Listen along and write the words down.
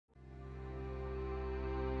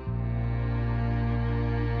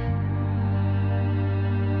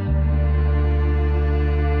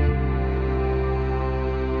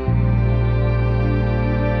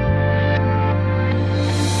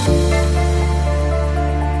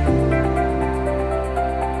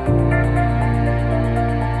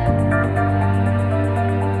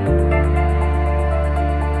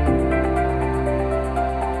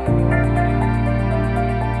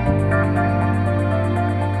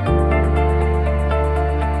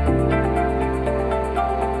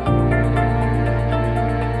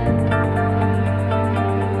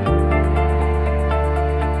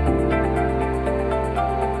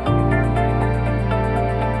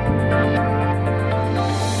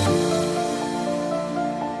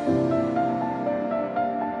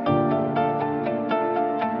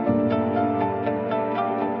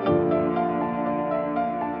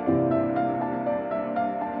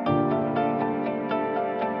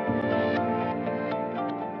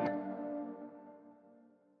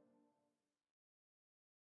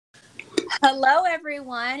Hello,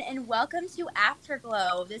 everyone, and welcome to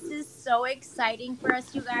Afterglow. This is so exciting for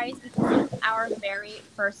us, you guys, because this is our very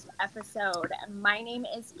first episode. My name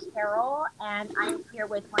is Carol, and I am here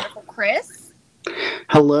with wonderful Chris.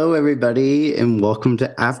 Hello, everybody, and welcome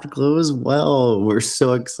to Afterglow as well. We're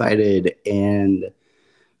so excited, and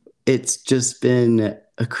it's just been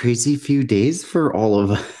a crazy few days for all of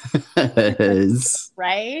us.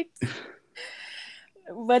 Right?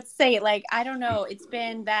 Let's say, I don't know. It's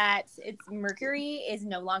been that it's Mercury is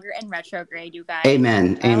no longer in retrograde, you guys.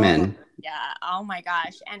 Amen. Oh, Amen. yeah. Oh my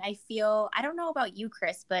gosh. And I don't know about you,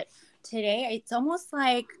 Chris, but today it's almost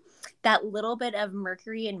like that little bit of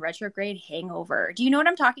Mercury in retrograde hangover. Do you know what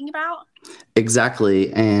I'm talking about?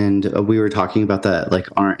 Exactly. And we were talking about that like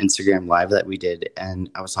on our Instagram live that we did,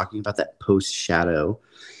 and I was talking about that post shadow.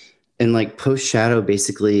 And like post shadow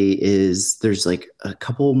basically is there's like a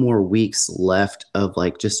couple more weeks left of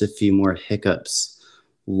like just a few more hiccups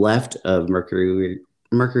left of Mercury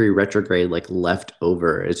retrograde, like left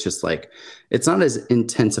over. It's just like it's not as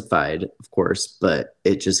intensified, of course, but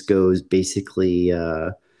it just goes basically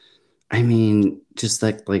I mean, just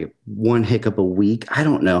like one hiccup a week. I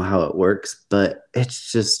don't know how it works, but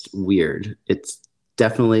it's just weird. It's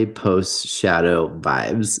definitely post shadow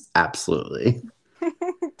vibes. Absolutely.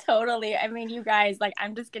 Totally. I mean, you guys,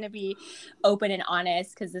 I'm just going to be open and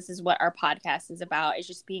honest because this is what our podcast is about, is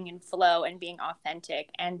just being in flow and being authentic.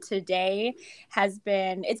 And today it's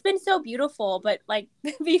been so beautiful. But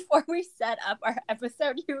before we set up our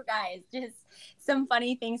episode, you guys, just some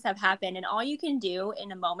funny things have happened. And all you can do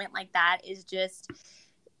in a moment like that is just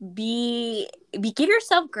give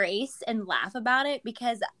yourself grace and laugh about it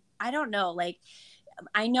because I don't know,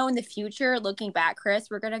 I know in the future, looking back, Chris,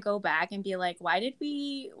 we're gonna go back and be like, why did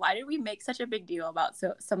we make such a big deal about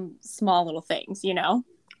some small little things, you know?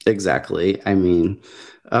 Exactly. I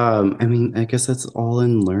guess that's all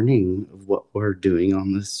in learning of what we're doing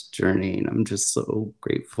on this journey. And I'm just so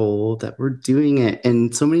grateful that we're doing it.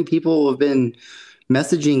 And so many people have been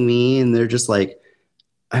messaging me and they're just like,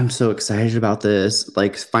 I'm so excited about this.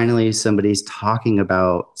 Like finally somebody's talking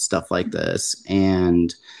about stuff like this.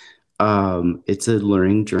 And it's a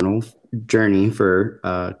learning journey for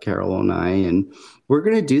Carol and I, and we're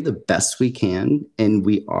gonna do the best we can, and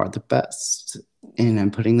we are the best. And I'm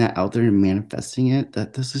putting that out there and manifesting it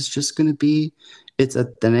that this is just gonna be its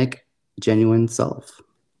authentic, genuine self.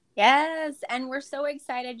 Yes, and we're so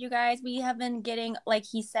excited, you guys. We have been getting, like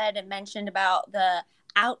he said and mentioned, about the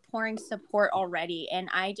outpouring support already. And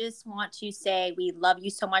I just want to say we love you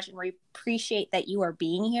so much and we appreciate that you are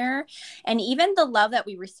being here. And even the love that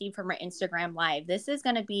we receive from our Instagram live. This is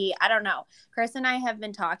going to be, I don't know. Chris and I have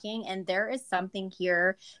been talking, and there is something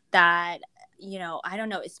here that I don't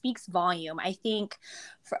know, it speaks volume. I think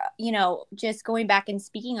for, just going back and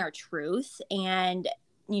speaking our truth and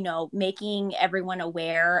making everyone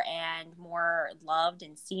aware and more loved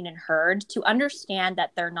and seen and heard to understand that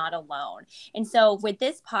they're not alone. And so, with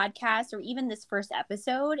this podcast or even this first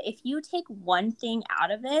episode, if you take one thing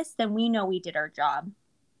out of this, then we know we did our job.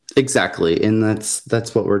 Exactly, and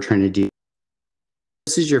that's what we're trying to do.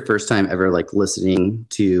 This is your first time ever like listening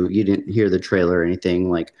to, you didn't hear the trailer or anything.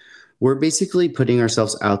 Like we're basically putting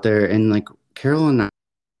ourselves out there, and like Carol and I,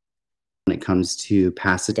 when it comes to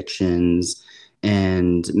past addictions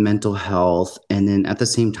and mental health. And then at the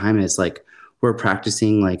same time, it's like we're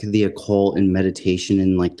practicing like the occult and meditation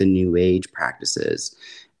and like the new age practices.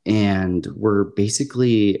 And we're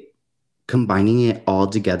basically combining it all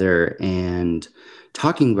together and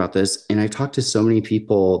talking about this. And I talked to so many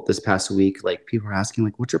people this past week, like people are asking,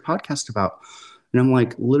 like, what's your podcast about? And I'm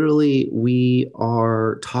like, literally, we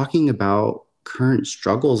are talking about current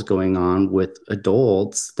struggles going on with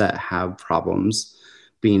adults that have problems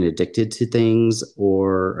being addicted to things,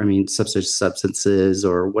 or, I mean, substances,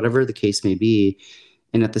 or whatever the case may be.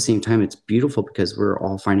 And at the same time, it's beautiful because we're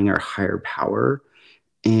all finding our higher power.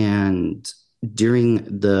 And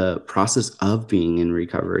during the process of being in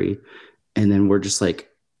recovery, and then we're just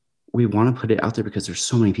like, we want to put it out there because there's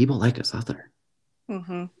so many people like us out there.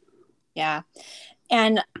 Mm-hmm. Yeah.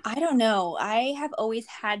 And I don't know, I have always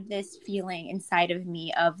had this feeling inside of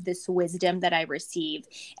me of this wisdom that I receive.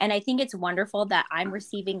 And I think it's wonderful that I'm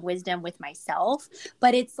receiving wisdom with myself,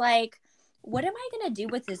 but it's like, what am I going to do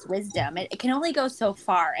with this wisdom? It can only go so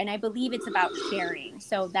far. And I believe it's about sharing.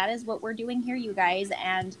 So that is what we're doing here, you guys.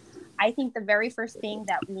 And I think the very first thing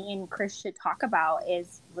that me and Chris should talk about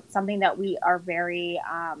is something that we are very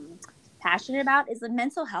passionate about is the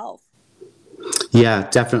mental health. Yeah,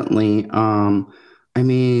 definitely. I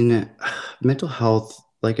mean, mental health,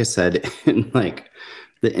 like I said, and like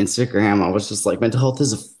the Instagram, I was just like, mental health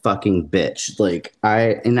is a fucking bitch. Like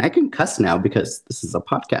I can cuss now because this is a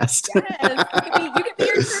podcast. Yes, you can be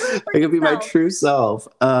your true I could be my self. true self.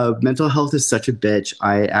 Mental health is such a bitch.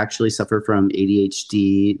 I actually suffer from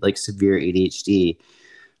ADHD, like severe ADHD.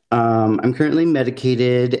 I'm currently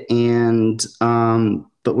medicated and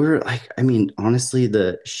but we're like, I mean, honestly,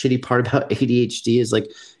 the shitty part about ADHD is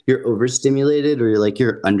like you're overstimulated or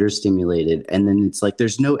you're understimulated. And then it's like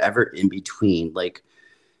there's no ever in between. Like,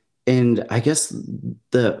 and I guess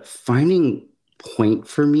the finding point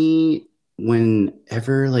for me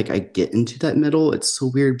whenever like I get into that middle, it's so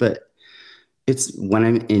weird, but it's when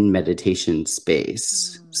I'm in meditation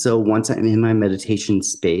space. So once I'm in my meditation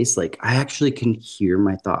space, like I actually can hear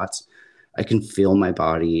my thoughts. I can feel my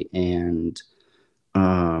body and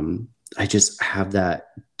I just have that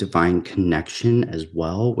divine connection as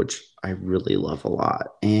well, which I really love a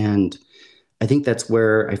lot. And I think that's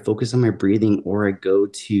where I focus on my breathing or I go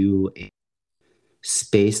to a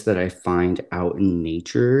space that I find out in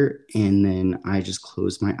nature and then I just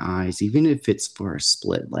close my eyes, even if it's for a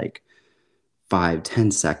split, like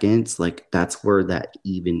 5-10 seconds, like that's where that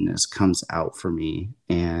evenness comes out for me.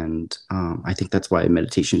 And I think that's why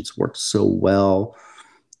meditations work so well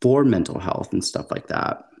for mental health and stuff like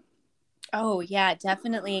that. Oh yeah,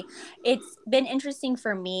 definitely. It's been interesting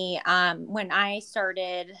for me. When I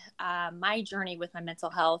started my journey with my mental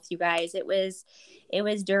health, you guys, it was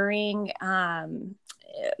during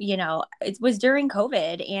it was during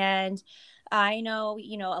COVID, and I know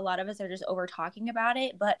a lot of us are just over talking about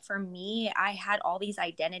it, but for me, I had all these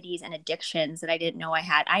identities and addictions that I didn't know I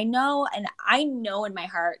had. I know in my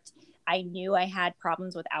heart. I knew I had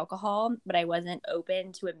problems with alcohol, but I wasn't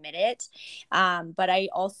open to admit it. But I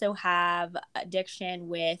also have addiction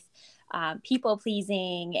with people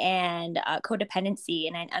pleasing and codependency.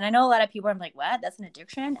 And I know a lot of people are like, what? That's an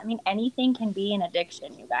addiction? I mean, anything can be an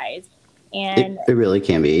addiction, you guys. And It really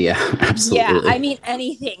can be. Yeah, yeah, I absolutely. mean,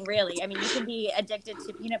 anything really. I mean, you can be addicted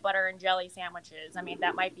to peanut butter and jelly sandwiches. I mean,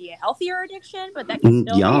 that might be a healthier addiction, but that can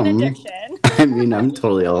still be an Yum. addiction. I mean, I'm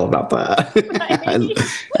totally all about that. Right?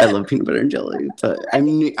 I love peanut butter and jelly, but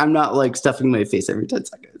Right. I'm not like stuffing my face every 10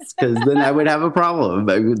 seconds because then I would have a problem.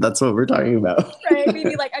 I mean, that's what we're talking about. Right. We'd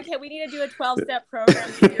be like, okay, we need to do a 12-step program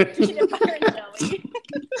with your peanut butter and jelly.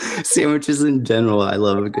 Sandwiches in general, I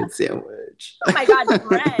love a good sandwich. Oh my God,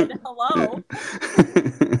 bread. Hello.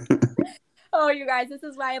 Oh, you guys, this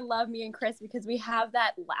is why I love me and Chris, because we have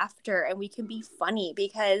that laughter and we can be funny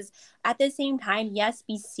because at the same time, yes,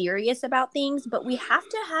 be serious about things, but we have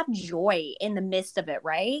to have joy in the midst of it,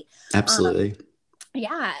 right? Um, Absolutely.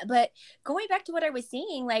 Yeah, but going back to what I was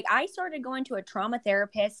saying, like I started going to a trauma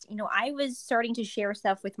therapist. I was starting to share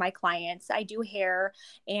stuff with my clients. I do hair,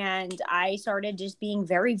 and I started just being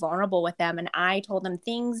very vulnerable with them. And I told them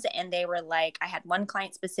things, and they were like, I had one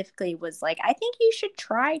client specifically was like, I think you should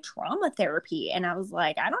try trauma therapy. And I was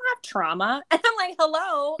like, I don't have trauma. And I'm like,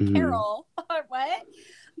 hello, Mhm. Carol, what?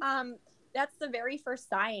 Um, that's the very first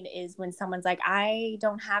sign is when someone's like, I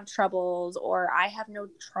don't have troubles or I have no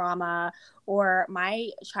trauma or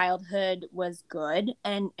my childhood was good.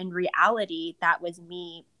 And in reality, that was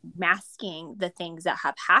me masking the things that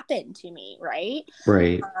have happened to me. Right.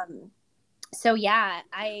 Right. So yeah,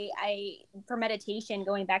 I, for meditation,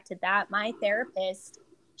 going back to that, my therapist,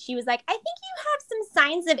 she was like, I think you have some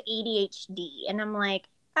signs of ADHD. And I'm like,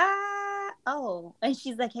 oh. And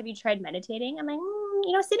she's like, have you tried meditating? I'm like,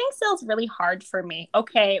 sitting still is really hard for me.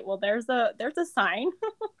 Okay, well, there's a sign,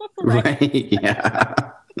 right? Right. Yeah.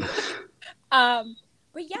 Um,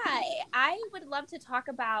 but yeah, I would love to talk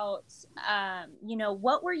about,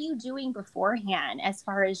 what were you doing beforehand as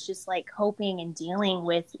far as just like coping and dealing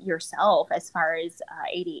with yourself as far as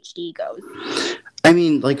ADHD goes? I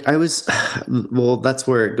mean, like I was, well, that's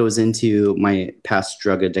where it goes into my past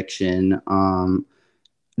drug addiction.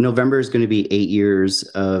 November is going to be 8 years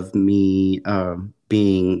of me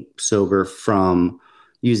being sober from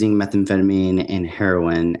using methamphetamine and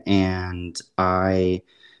heroin.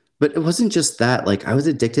 But it wasn't just that. Like I was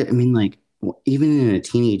addicted. I mean, like even in the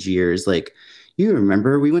teenage years, like you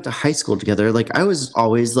remember we went to high school together. Like I was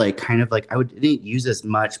always like kind of like didn't use as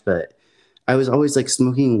much, but I was always like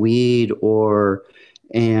smoking weed or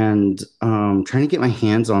and trying to get my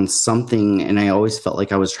hands on something. And I always felt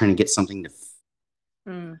like I was trying to get something to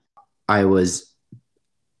Mm. I was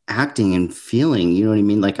acting and feeling, you know what I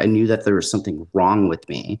mean? Like I knew that there was something wrong with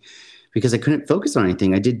me because I couldn't focus on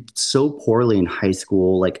anything. I did so poorly in high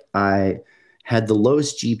school. Like I had the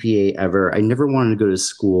lowest GPA ever. I never wanted to go to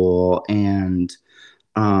school and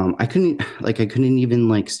I couldn't even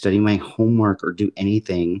like study my homework or do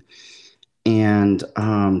anything. And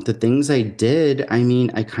the things I did, I mean,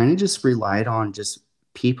 I kind of just relied on just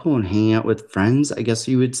people and hanging out with friends, I guess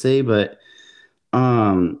you would say. But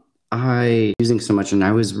I using so much, and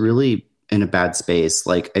I was really in a bad space.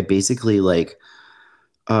 Like I basically like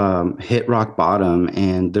hit rock bottom,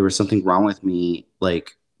 and there was something wrong with me,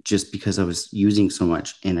 like just because I was using so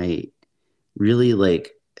much, and I really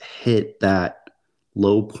like hit that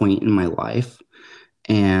low point in my life.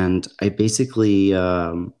 And I basically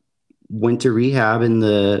went to rehab, and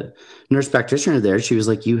the nurse practitioner there, she was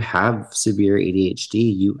like, you have severe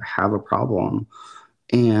ADHD, you have a problem.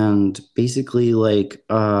 And basically like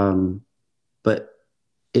but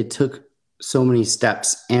it took so many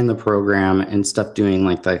steps and the program and stuff doing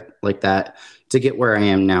like that to get where I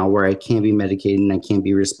am now, where I can be medicated and I can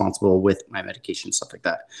be responsible with my medication, stuff like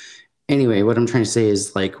that. Anyway, what I'm trying to say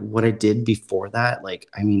is like what I did before that, like,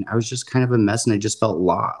 I mean, I was just kind of a mess and I just felt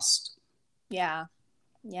lost. Yeah.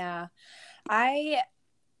 Yeah. I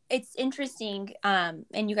it's interesting, and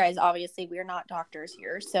you guys, obviously we're not doctors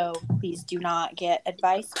here, so please do not get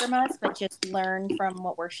advice from us, but just learn from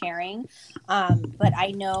what we're sharing. But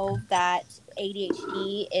I know that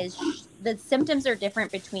ADHD is the symptoms are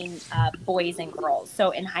different between boys and girls.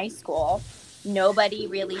 So in high school, nobody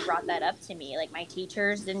really brought that up to me. Like my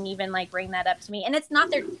teachers didn't even like bring that up to me, and it's not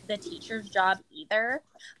the teacher's job either.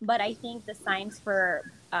 But I think the signs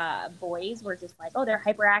for boys were just like, oh, they're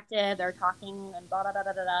hyperactive, they're talking and blah, blah, blah,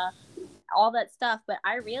 blah, blah, blah, all that stuff. But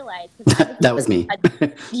I realized, because I was That was me.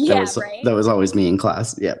 yeah, right. That was always me in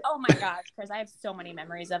class. Yeah. Oh my gosh, because I have so many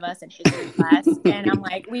memories of us in history class, and I'm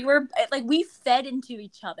like, we fed into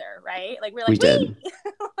each other, right? Like we're We like, did.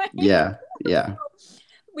 like, Yeah. Yeah.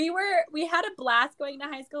 we had a blast going to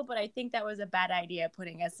high school, but I think that was a bad idea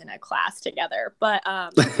putting us in a class together. But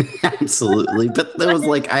Absolutely. But that was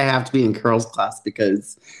like, I have to be in Carol's class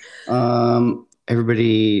because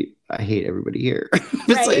everybody, I hate everybody here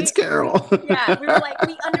besides right? Carol. Yeah, we were like,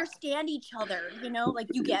 we understand each other, like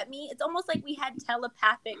you get me? It's almost like we had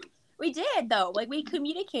telepathic. We did though, like we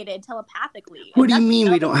communicated telepathically. What do you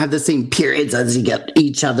mean we don't have the same periods as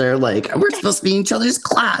each other? Like we're supposed to be in each other's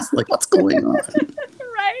class. Like what's going on?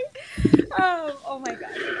 Right? Oh my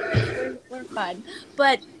gosh, we're fun.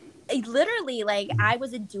 But literally, like I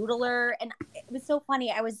was a doodler, and it was so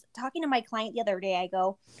funny. I was talking to my client the other day. I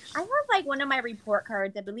go, I have like one of my report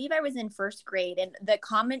cards. I believe I was in first grade, and the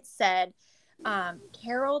comment said,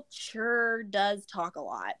 Carol sure does talk a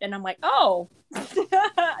lot. And I'm like, oh,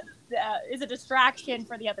 is a distraction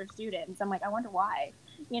for the other students. I'm like, I wonder why,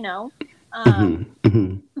 you know?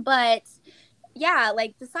 But yeah,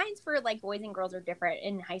 like the signs for like boys and girls are different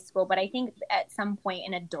in high school, but I think at some point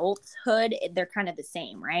in adulthood, they're kind of the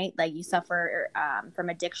same, right? Like you suffer from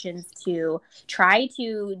addictions to try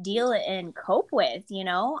to deal and cope with,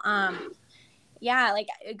 yeah, like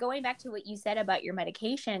going back to what you said about your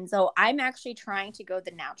medication. So I'm actually trying to go the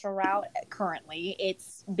natural route currently.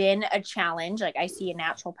 It's been a challenge. Like I see a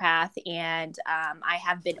natural path, and I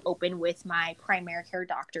have been open with my primary care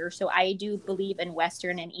doctor. So I do believe in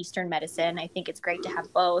Western and Eastern medicine. I think it's great to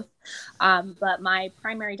have both. But my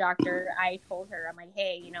primary doctor, I told her, I'm like,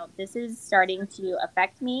 hey, this is starting to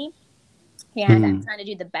affect me. And I'm trying to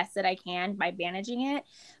do the best that I can by managing it.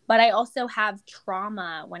 But I also have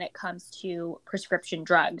trauma when it comes to prescription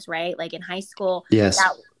drugs, right? Like in high school. Yes.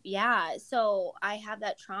 Yeah. So I have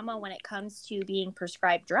that trauma when it comes to being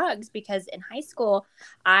prescribed drugs, because in high school,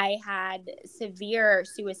 I had severe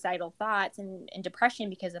suicidal thoughts and depression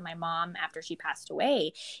because of my mom after she passed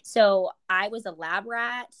away. So I was a lab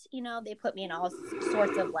rat. They put me in all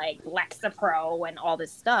sorts of like Lexapro and all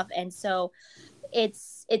this stuff. And so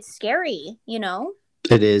it's scary.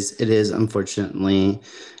 It is, unfortunately.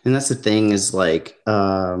 And that's the thing is like,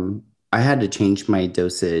 I had to change my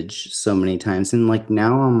dosage so many times. And like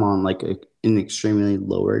now I'm on like an extremely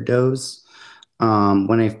lower dose.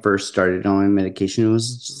 When I first started on my medication, it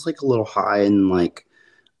was just like a little high and like,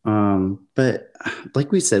 but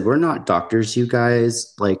like we said, we're not doctors, you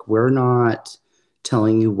guys. Like we're not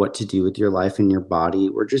telling you what to do with your life and your body.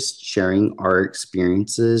 We're just sharing our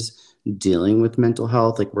experiences dealing with mental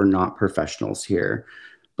health. Like we're not professionals here.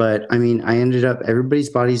 But I mean, everybody's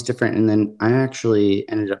body's different. And then I actually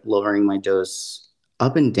ended up lowering my dose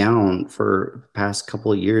up and down for the past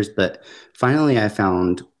couple of years. But finally I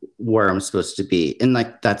found where I'm supposed to be. And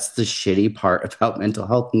like, that's the shitty part about mental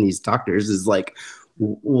health and these doctors is like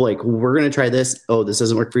we're going to try this. Oh, this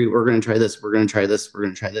doesn't work for you. We're going to try this. We're going to try this. We're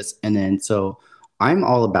going to try this. And then, so I'm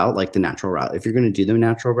all about like the natural route. If you're going to do the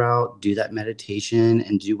natural route, do that meditation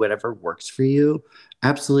and do whatever works for you.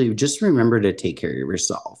 Absolutely. Just remember to take care of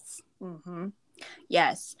yourself. Mm-hmm.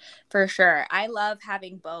 Yes, for sure. I love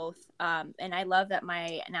having both. And I love that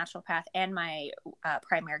my naturopath and my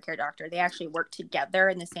primary care doctor, they actually work together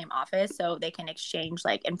in the same office so they can exchange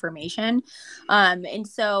like information. And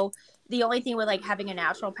so the only thing with like having a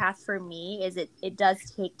naturopath for me is it does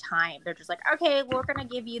take time. They're just like, okay, we're going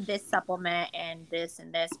to give you this supplement and this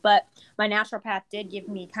and this. But my naturopath did give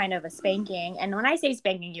me kind of a spanking. And when I say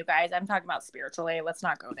spanking, you guys, I'm talking about spiritually. Let's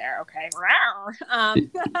not go there. Okay.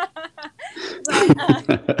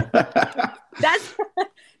 But that's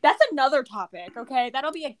that's another topic. Okay,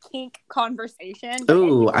 that'll be a kink conversation. But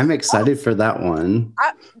Oh, I'm excited for that one.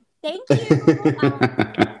 Thank you.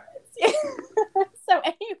 So,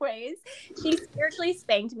 anyways, she spiritually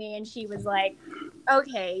spanked me, and she was like,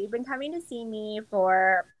 "Okay, you've been coming to see me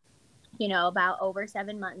for, about over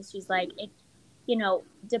 7 months." She's like,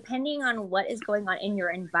 depending on what is going on in your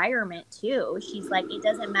environment too, she's like, it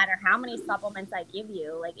doesn't matter how many supplements I give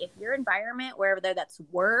you. Like, if your environment, whether that's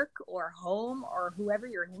work or home or whoever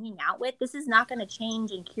you're hanging out with, this is not going to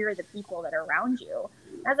change and cure the people that are around you.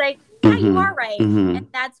 I was like, yeah, you are right. And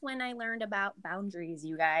that's when I learned about boundaries,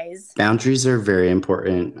 you guys. Boundaries are very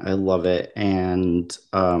important. I love it. And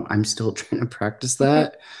I'm still trying to practice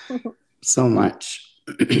that so much.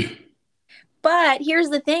 But here's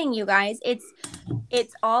the thing, you guys,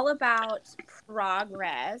 it's all about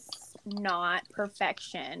progress, not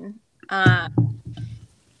perfection.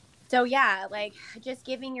 So yeah, like just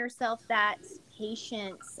giving yourself that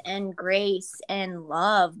patience and grace and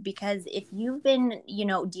love, because if you've been,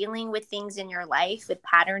 dealing with things in your life with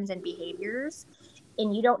patterns and behaviors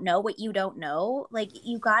and you don't know what you don't know, like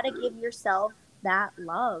you got to give yourself that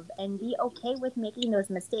love and be okay with making those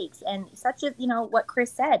mistakes. And such as, what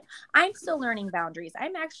Chris said, I'm still learning boundaries.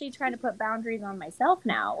 I'm actually trying to put boundaries on myself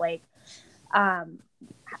now. Like,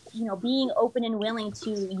 being open and willing to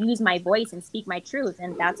use my voice and speak my truth.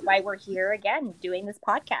 And that's why we're here again doing this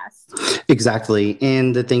podcast. Exactly.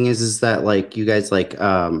 And the thing is that like you guys like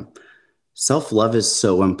self-love is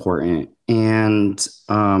so important. And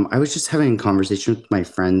I was just having a conversation with my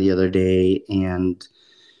friend the other day, and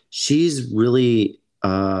she's really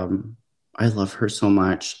I love her so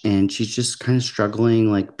much, and she's just kind of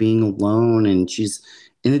struggling like being alone, and she's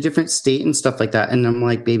in a different state and stuff like that. And I'm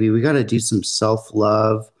like, baby, we got to do some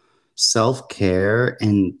self-love, self-care,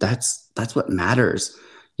 and that's what matters,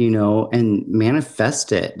 and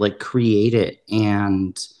manifest it, like create it.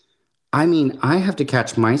 And I mean, I have to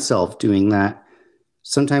catch myself doing that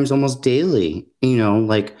sometimes almost daily,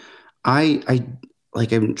 like I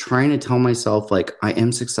like I'm trying to tell myself like I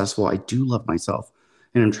am successful. I do love myself.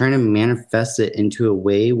 And I'm trying to manifest it into a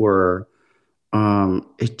way where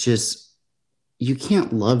it just you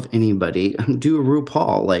can't love anybody. Do a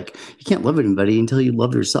RuPaul. Like you can't love anybody until you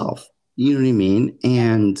love yourself. You know what I mean?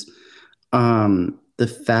 And the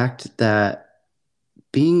fact that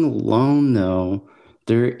being alone though,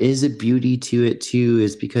 there is a beauty to it too,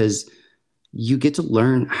 is because you get to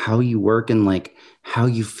learn how you work and like how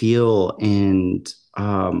you feel and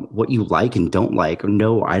what you like and don't like. Or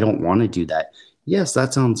no, I don't want to do that. Yes,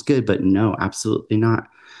 that sounds good, but no, absolutely not.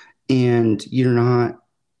 And you're not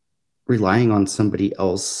relying on somebody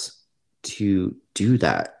else to do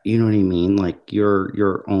that. You know what I mean? Like you're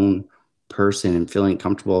your own person and feeling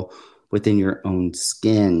comfortable within your own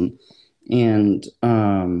skin. And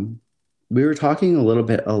we were talking a little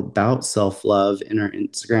bit about self-love in our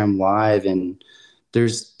Instagram live, and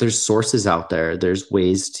there's sources out there. There's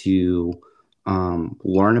ways to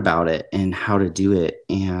learn about it and how to do it.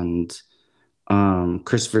 And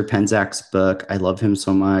Christopher Penzak's book, I love him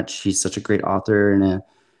so much. He's such a great author and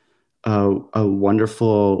a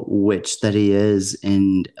wonderful witch that he is.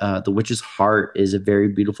 And The Witch's Heart is a very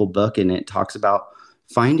beautiful book, and it talks about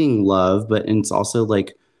finding love, but it's also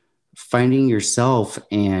like finding yourself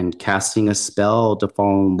and casting a spell to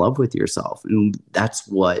fall in love with yourself. And that's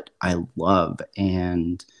what I love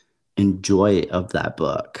and enjoy of that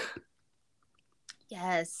book.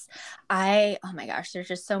 Yes. Oh my gosh, there's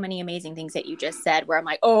just so many amazing things that you just said where I'm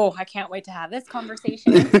like, oh, I can't wait to have this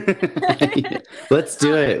conversation. Let's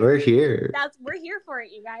do it. We're here. We're here for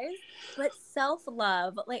it, you guys. But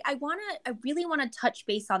self-love, like I really want to touch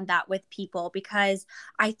base on that with people, because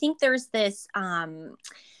I think there's this,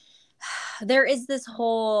 there is this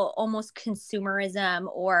whole almost consumerism,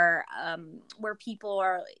 or where people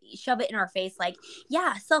are shove it in our face like,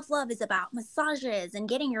 yeah, self-love is about massages and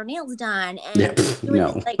getting your nails done and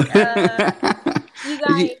no like you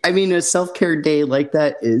guys, I mean, a self-care day like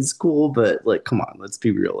that is cool, but like come on, let's be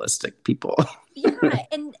realistic, people. Yeah,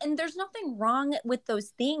 and there's nothing wrong with those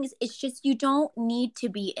things. It's just you don't need to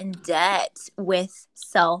be in debt with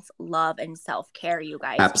self-love and self-care, you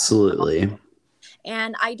guys. Absolutely.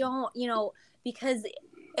 And I don't, because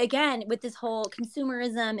again, with this whole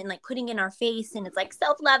consumerism and like putting in our face, and it's like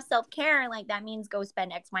self-love, self-care, like that means go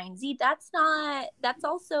spend X, Y, and Z. That's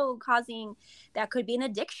also causing, that could be an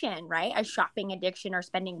addiction, right? A shopping addiction or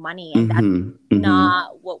spending money. And that's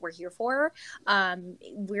not what we're here for.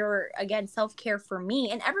 We're, again, self-care for me,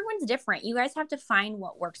 and everyone's different. You guys have to find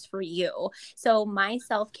what works for you. So my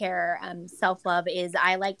self-care, self-love is,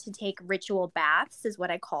 I like to take ritual baths, is what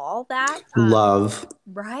I call that. Love.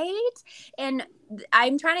 Right. And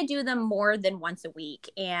I'm trying to do them more than once a week.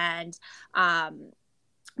 And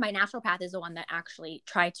my naturopath is the one that actually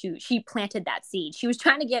she planted that seed. She was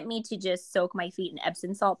trying to get me to just soak my feet in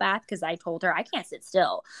Epsom salt bath, because I told her I can't sit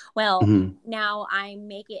still. Well, now I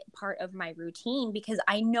make it part of my routine, because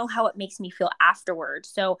I know how it makes me feel afterwards.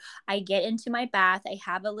 So I get into my bath, I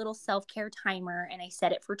have a little self-care timer, and I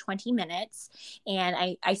set it for 20 minutes.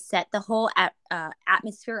 And I set the whole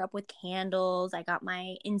atmosphere up with candles. I got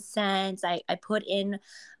my incense. I put in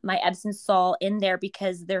my Epsom salt in there,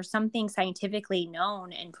 because there's something scientifically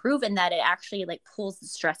known and proven that it actually like pulls the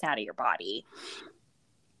stress out of your body.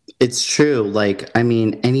 It's true. Like, I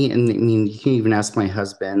mean, you can even ask my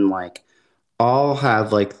husband, like, I'll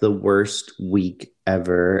have like the worst week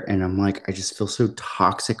ever. And I'm like, I just feel so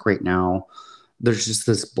toxic right now. There's just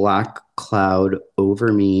this black cloud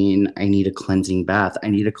over me, and I need a cleansing bath. I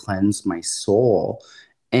need to cleanse my soul.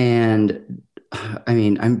 And I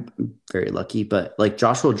mean, I'm very lucky, but like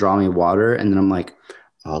Josh will draw me water, and then I'm like,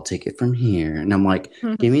 I'll take it from here. And I'm like,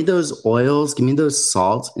 give me those oils, give me those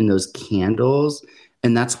salts and those candles.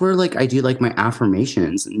 And that's where like I do like my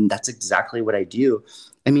affirmations. And that's exactly what I do.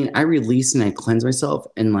 I mean, I release and I cleanse myself,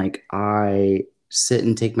 and like I sit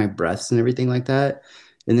and take my breaths and everything like that.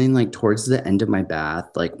 And then like towards the end of my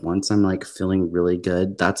bath, like once I'm like feeling really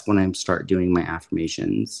good, that's when I start doing my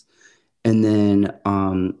affirmations. And then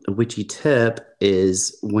a witchy tip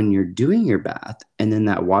is, when you're doing your bath and then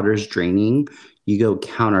that water's draining, you go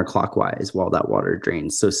counterclockwise while that water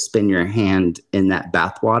drains. So spin your hand in that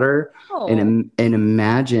bath water and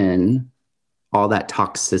imagine all that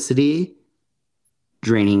toxicity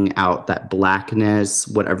draining out, that blackness,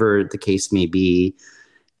 whatever the case may be,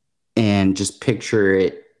 and just picture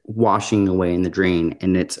it washing away in the drain,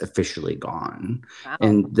 and it's officially gone. Wow.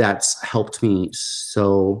 And that's helped me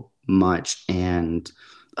so much. And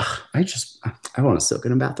I want to soak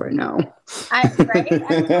in a bath right now. I think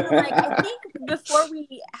before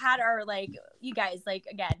we had our, like, you guys, like,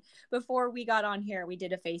 again, before we got on here, we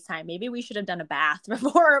did a FaceTime. Maybe we should have done a bath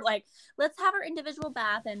before, like, let's have our individual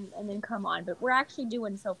bath and then come on. But we're actually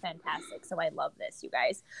doing so fantastic. So I love this, you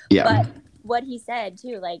guys. Yeah. But what he said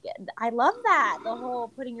too, like, I love that, the whole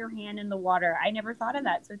putting your hand in the water. I never thought of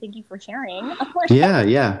that. So thank you for sharing.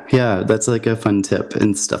 Yeah. That's like a fun tip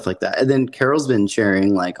and stuff like that. And then Carol's been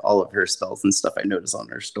sharing like all of her spells and stuff I noticed on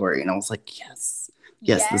her story. And I was like, yes,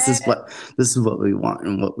 this is what we want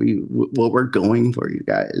and what we're going for, you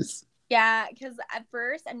guys. Yeah, because at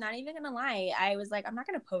first, I'm not even going to lie, I was like, I'm not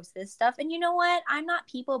going to post this stuff. And you know what? I'm not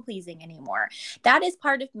people pleasing anymore. That is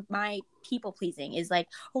part of my people pleasing, is like,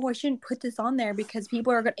 oh, I shouldn't put this on there because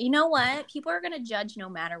people are going to, you know what? People are going to judge no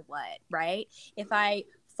matter what, right? If I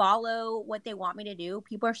follow what they want me to do,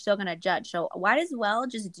 people are still going to judge. So might as well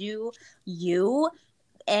just do you.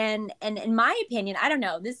 And in my opinion, I don't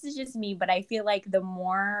know, this is just me, but I feel like the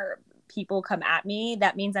more people come at me,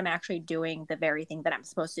 that means I'm actually doing the very thing that I'm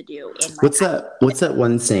supposed to do in my What's that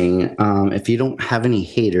one saying? If you don't have any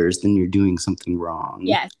haters, then you're doing something wrong.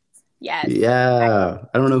 Yes. Yeah.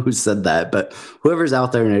 I don't know who said that, but whoever's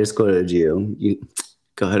out there and I just quoted you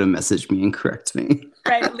go ahead and message me and correct me.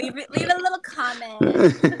 Right. Leave a little comment.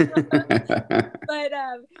 But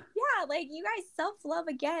yeah, like, you guys, self-love,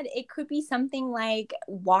 again, it could be something like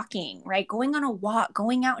walking, right? Going on a walk,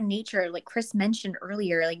 going out in nature, like Chris mentioned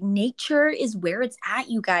earlier. Like, nature is where it's at,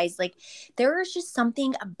 you guys. Like, there is just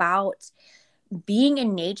something about being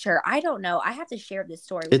in nature. I don't know. I have to share this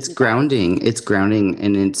story with you. It's grounding.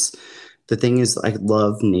 And it's, the thing is, I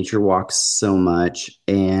love nature walks so much,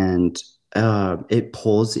 and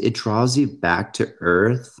it draws you back to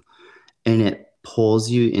earth, and it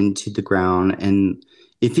pulls you into the ground. And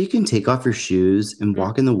if you can take off your shoes and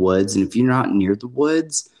walk in the woods, and if you're not near the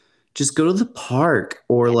woods, just go to the park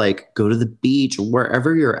or like go to the beach or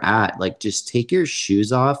wherever you're at. Like, just take your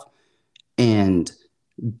shoes off and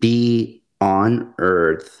be on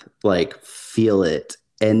earth, like, feel it.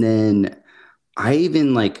 And then I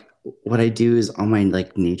even, like, what I do is on my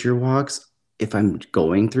like nature walks, if I'm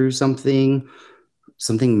going through something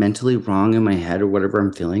mentally wrong in my head or whatever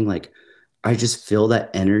I'm feeling, like, I just feel that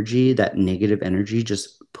energy, that negative energy,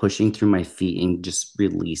 just pushing through my feet and just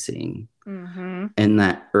releasing. And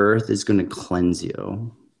that earth is going to cleanse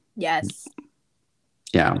you. Yes.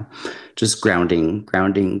 Yeah. Just grounding,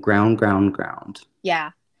 grounding, ground, ground, ground.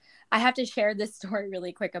 Yeah. I have to share this story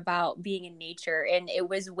really quick about being in nature. And it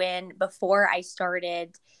was before I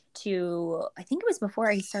started I think it was before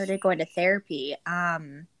I started going to therapy.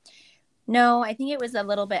 No, I think it was a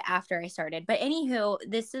little bit after I started. But anywho,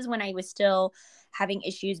 this is when I was still having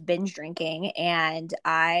issues binge drinking. And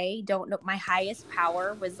I don't know, my highest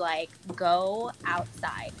power was like, go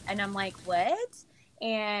outside. And I'm like, what?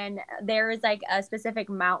 And there was like a specific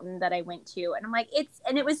mountain that I went to. And I'm like,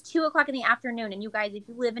 and it was 2 o'clock in the afternoon. And you guys, if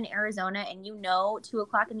you live in Arizona and 2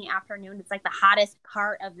 o'clock in the afternoon, it's like the hottest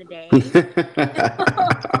part of the day.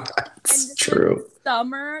 And It's true.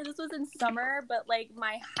 this was in summer, but like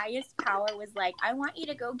my highest power was like, I want you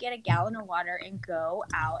to go get a gallon of water and go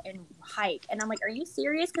out and hike. And I'm like, are you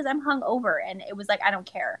serious? Because I'm hungover. And it was like, I don't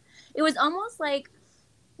care. It was almost like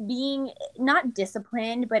being not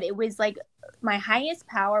disciplined, but it was like my highest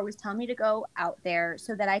power was telling me to go out there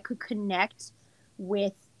so that I could connect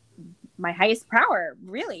with my highest power,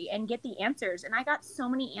 really, and get the answers. And I got so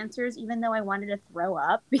many answers, even though I wanted to throw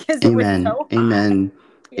up because it was so hot. Amen.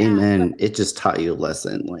 Yeah, Amen. It just taught you a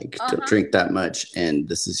lesson. Like, don't drink that much, and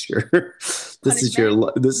this is your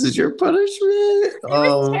punishment. It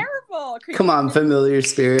was terrible. Come on, familiar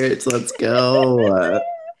spirits, let's go.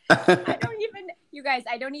 You guys,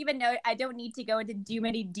 I don't even know. I don't need to go into too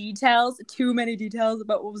many details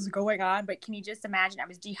about what was going on. But can you just imagine? I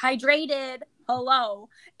was dehydrated. Hello.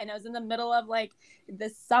 And I was in the middle of like the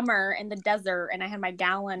summer in the desert, and I had my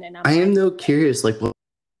gallon. And I am though curious, like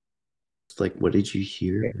what did you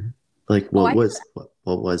hear? Like, what was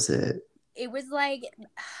it? It was like,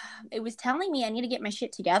 it was telling me I need to get my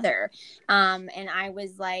shit together. And I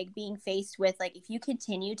was like being faced with like, if you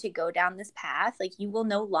continue to go down this path, like you will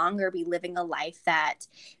no longer be living a life that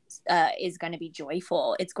is going to be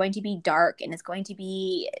joyful. It's going to be dark, and it's going to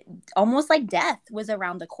be almost like death was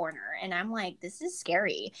around the corner. And I'm like, this is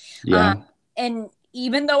scary. Yeah. And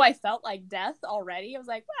even though I felt like death already, I was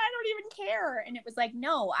like, well, I don't even care. And it was like,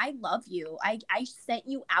 no, I love you. I sent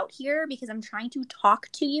you out here because I'm trying to talk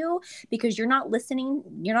to you, because you're not listening.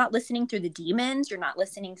 You're not listening through the demons. You're not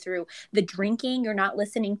listening through the drinking. You're not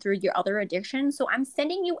listening through your other addictions. So I'm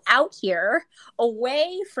sending you out here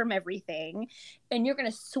away from everything, and you're going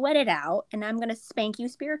to sweat it out, and I'm going to spank you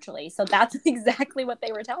spiritually. So that's exactly what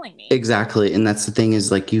they were telling me. Exactly. And that's the thing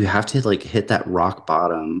is like, you have to like hit that rock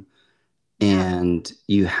bottom. And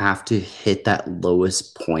you have to hit that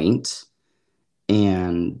lowest point.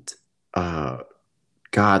 And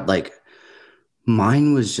God, like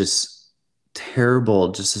mine was just terrible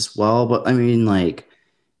just as well. But I mean, like,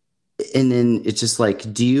 and then it's just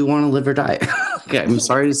like, do you want to live or die? Okay, I'm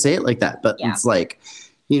sorry to say it like that, but it's like,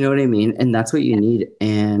 you know what I mean? And that's what you need.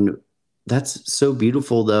 And that's so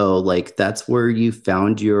beautiful though. Like that's where you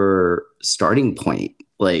found your starting point.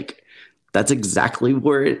 Like, that's exactly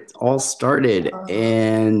where it all started.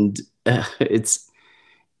 And it's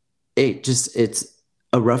a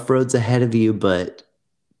rough road's ahead of you, but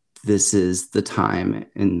this is the time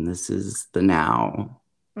and this is the now.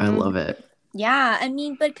 I love it. Yeah. I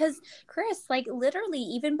mean, because Chris, like literally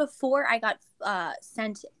even before I got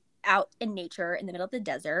sent out in nature in the middle of the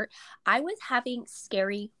desert, I was having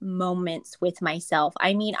scary moments with myself.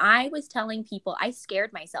 I mean, I was telling people, I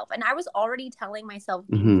scared myself, and I was already telling myself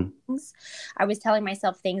things. I was telling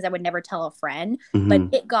myself things I would never tell a friend, but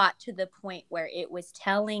it got to the point where it was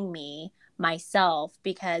telling me myself,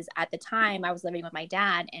 because at the time I was living with my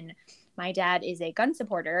dad, and my dad is a gun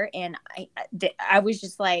supporter, and I was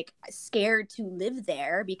just like scared to live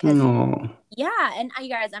there because yeah. And you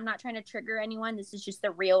guys, I'm not trying to trigger anyone. This is just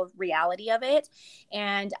the real reality of it.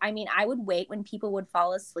 And I mean, I would wait when people would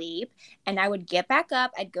fall asleep, and I would get back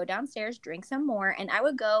up. I'd go downstairs, drink some more, and I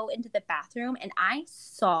would go into the bathroom, and I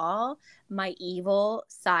saw my evil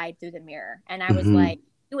side through the mirror. And I was like,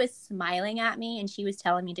 she was smiling at me, and she was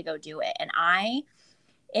telling me to go do it. And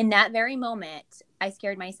in that very moment, I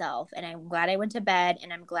scared myself, and I'm glad I went to bed,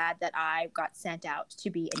 and I'm glad that I got sent out to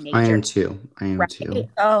be in nature. I am too. Too.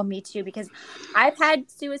 Oh, me too, because I've had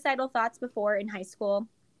suicidal thoughts before in high school,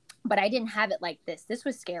 but I didn't have it like this. This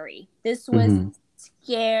was scary. This was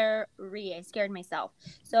scary. I scared myself.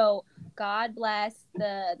 So God bless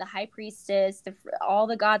the high priestess, all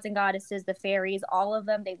the gods and goddesses, the fairies, all of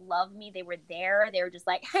them. They loved me. They were there. They were just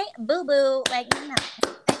like, hey, boo-boo, like, amen.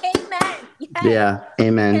 Yes. Yeah,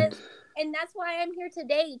 amen. And that's why I'm here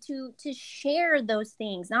today to share those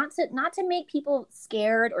things, not to make people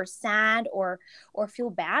scared or sad or feel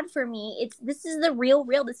bad for me. This is the real.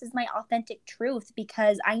 This is my authentic truth,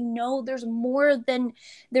 because I know there's more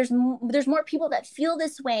people that feel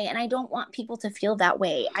this way, and I don't want people to feel that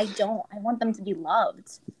way. I want them to be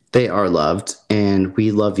loved. They are loved, and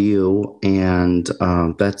we love you. And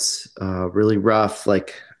that's really rough.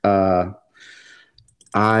 Like I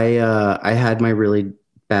had my really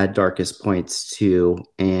bad darkest points too,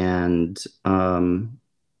 and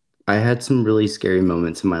I had some really scary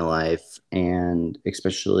moments in my life, and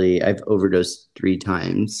especially I've overdosed 3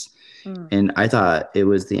 times. Mm. And I thought it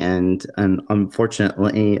was the end. And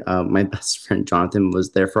unfortunately, my best friend Jonathan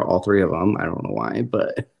was there for all 3 of them. I don't know why,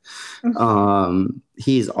 but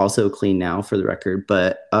he's also clean now for the record.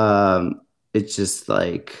 But it's just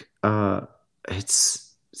like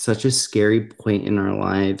it's such a scary point in our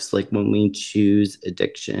lives, like when we choose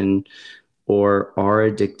addiction or are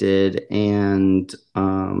addicted. And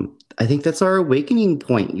I think that's our awakening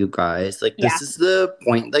point, you guys. Like Yeah. this is the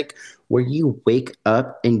point, like where you wake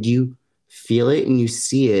up and you feel it and you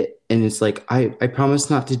see it, and it's like I promise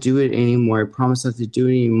not to do it anymore. I promise not to do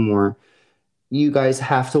it anymore. You guys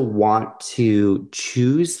have to want to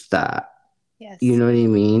choose that. You Yes. know what I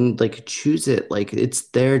mean? Like choose it. Like it's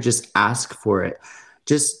there. Just ask for it.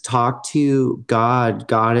 Just talk to God,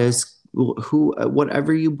 Goddess, who,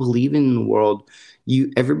 whatever you believe in the world.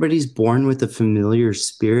 Everybody's born with a familiar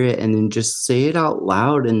spirit, and then just say it out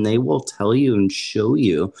loud, and they will tell you and show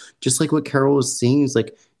you. Just like what Carol was saying is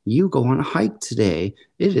like, you go on a hike today.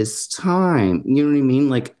 It is time. You know what I mean?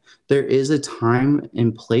 Like there is a time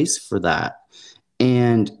and place for that.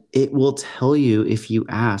 And it will tell you if you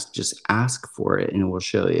ask. Just ask for it and it will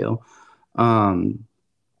show you. um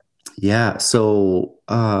yeah, so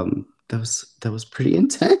that was pretty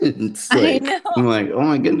intense. I Like I'm know. like, oh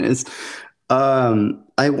my goodness.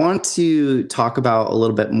 I want to talk about a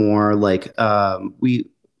little bit more, like we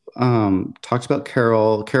talked about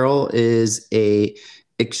Carol is a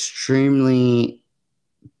extremely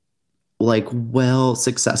like well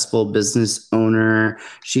successful business owner.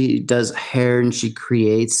 She does hair and she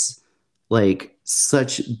creates like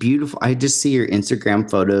such beautiful, I just see your Instagram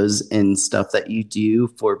photos and stuff that you do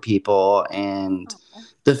for people, and Oh,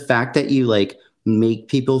 the fact that you like make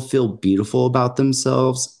people feel beautiful about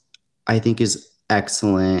themselves, I think is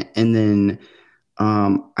excellent. And then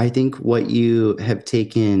I think what you have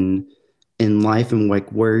taken in life and like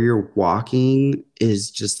where you're walking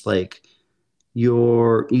is just like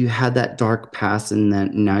you had that dark past, and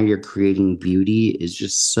that now you're creating beauty is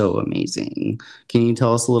just so amazing. Can you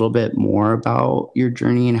tell us a little bit more about your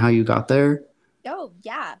journey and how you got there? oh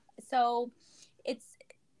yeah. So it's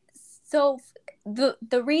so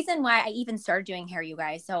the reason why I even started doing hair, you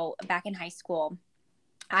guys. So back in high school,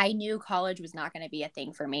 I knew college was not going to be a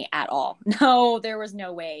thing for me at all. No, there was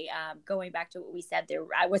no way. Going back to what we said there,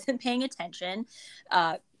 I wasn't paying attention.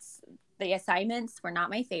 Uh, the assignments were not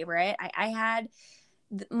my favorite. I had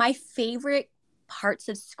my favorite parts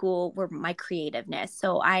of school were my creativeness.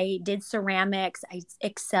 So I did ceramics. I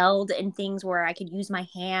excelled in things where I could use my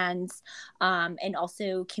hands, and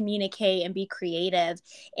also communicate and be creative.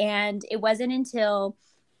 And it wasn't until,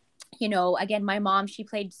 again, my mom, she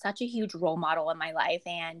played such a huge role model in my life.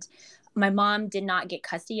 And my mom did not get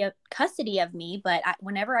custody of me, but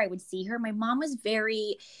whenever I would see her, my mom was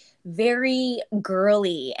very, very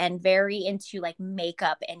girly and very into like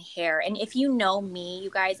makeup and hair. And if you know me,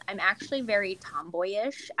 you guys, I'm actually very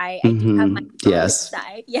tomboyish. I do have my girly Yes.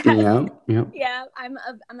 side. Yes. Yeah. Yeah. Yeah, I'm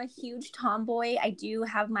a huge tomboy. I do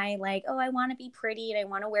have my like, oh, I want to be pretty and I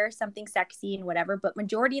want to wear something sexy and whatever. But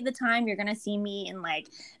majority of the time, you're gonna see me in like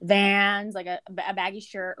Vans, like a baggy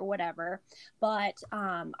shirt or whatever. But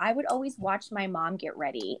I would always watch my mom get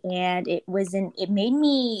ready, and it made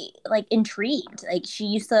me like intrigued. Like she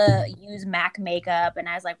used to use MAC makeup, and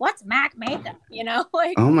I was like, what's MAC makeup?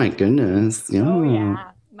 Like, Oh my goodness. oh Yeah.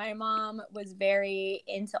 yeah. My mom was very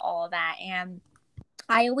into all of that, and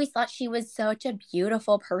I always thought she was such a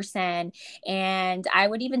beautiful person. And I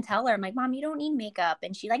would even tell her, I'm like, Mom, you don't need makeup.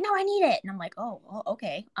 And she's like, no, I need it. And I'm like, oh,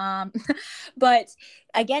 okay. But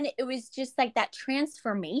again, it was just like that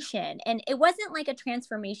transformation. And it wasn't like a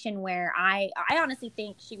transformation where I honestly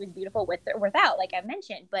think she was beautiful with or without, like I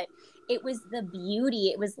mentioned, but it was the beauty.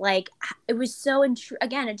 It was like, it was so,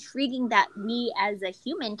 again, intriguing that we as a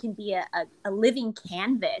human can be a living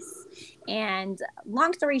canvas. And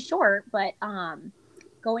long story short, but,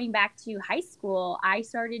 going back to high school, I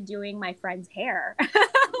started doing my friend's hair.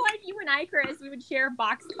 Like you and I, Chris, we would share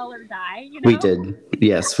box color dye, We did.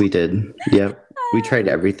 Yes, we did. Yep. We tried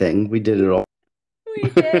everything. We did it all. We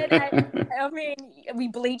did. I mean, we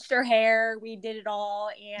bleached her hair. We did it all.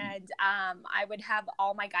 And I would have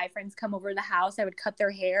all my guy friends come over to the house. I would cut their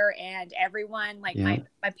hair, and everyone, like Yeah.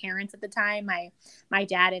 my parents at the time, my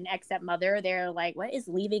dad and ex stepmother, they're like, "What is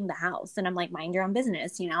leaving the house?" And I'm like, "Mind your own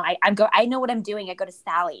business." I know what I'm doing. I go to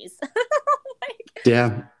Sally's. Like,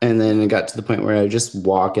 Yeah. And then it got to the point where I just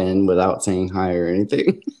walk in without saying hi or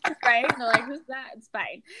anything. Right? And they're like, who's that? It's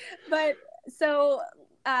fine. But so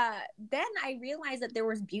then I realized that there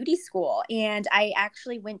was beauty school, and I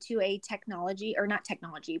actually went to a technology, or not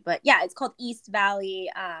technology, but yeah, it's called East Valley,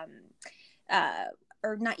 uh,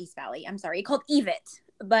 or not East Valley, I'm sorry, called EVIT,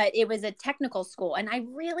 but it was a technical school. And I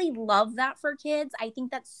really love that for kids. I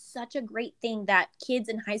think that's such a great thing that kids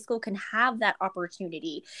in high school can have that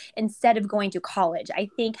opportunity instead of going to college. I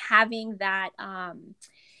think having that,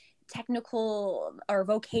 technical or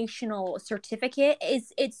vocational certificate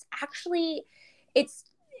is it's actually it's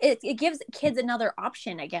it gives kids another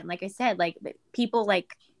option. Again, like I said, like people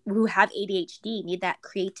like who have ADHD need that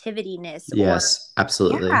creativiness, or Yes,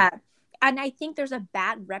 absolutely. yeah. And I think there's a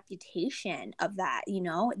bad reputation of that.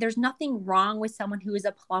 There's nothing wrong with someone who is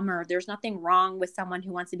a plumber. There's nothing wrong with someone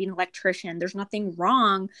who wants to be an electrician. There's nothing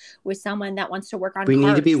wrong with someone that wants to work on We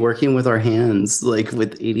need to be cars. working with our hands. Like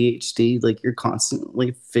with ADHD, like you're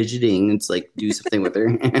constantly fidgeting. It's like do something with your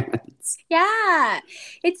hands. Yeah.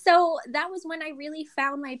 It's so that was when I really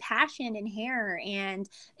found my passion in hair. And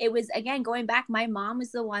it was, again, going back, my mom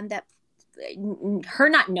was the one that, her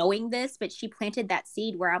not knowing this, but she planted that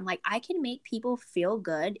seed where I'm like, I can make people feel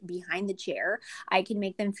good behind the chair. I can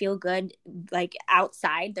make them feel good like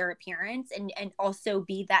outside their appearance, and also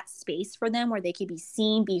be that space for them where they can be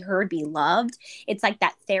seen, be heard, be loved. It's like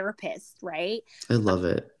that therapist, right? I love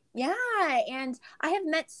it. Yeah, and I have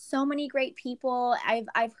met so many great people.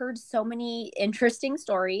 I've heard so many interesting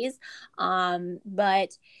stories.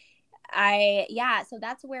 But so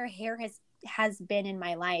that's where hair has been in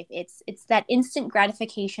my life. It's that instant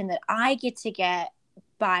gratification that I get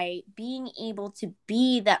by being able to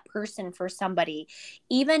be that person for somebody,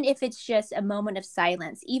 even if it's just a moment of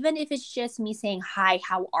silence, even if it's just me saying, "Hi,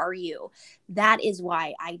 how are you?" That is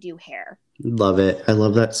why I do hair. Love it. I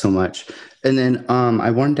love that so much. And then I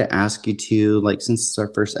wanted to ask you too, like since it's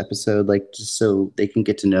our first episode, like just so they can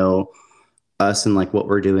get to know us and like what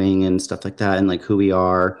we're doing and stuff like that and like who we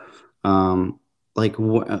are. Um like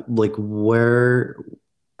where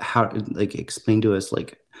how like explain to us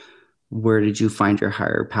like where did you find your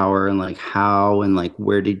higher power and like how and like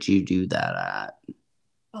where did you do that at?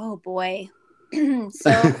 Oh boy.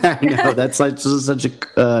 So I know that's like such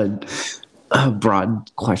a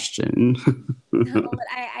broad question. no, but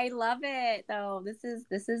I love it though. This is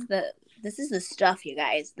the stuff, you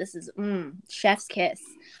guys. This is chef's kiss.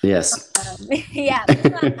 Yes. Yeah.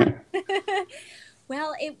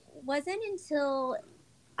 Well, it wasn't until,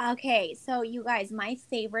 okay, so you guys, my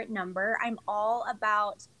favorite number. I'm all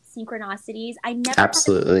about synchronicities.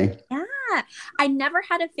 Absolutely. Yeah, I never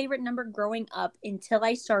had a favorite number growing up until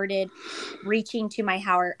I started reaching to my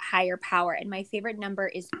higher power, and my favorite number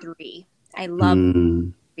is 3. I love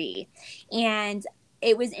Mm. 3. And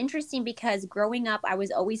it was interesting because growing up, I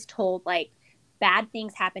was always told like bad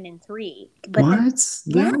things happen in 3. But then, What? yes,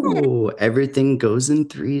 No, everything goes in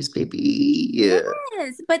threes, baby. Yeah.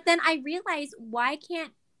 yes. But then I realized, why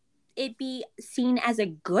can't it be seen as a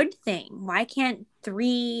good thing? Why can't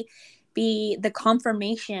 3 be the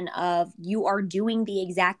confirmation of you are doing the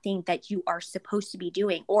exact thing that you are supposed to be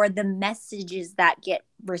doing, or the messages that get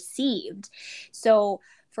received? So,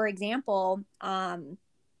 for example,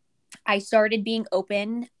 I started being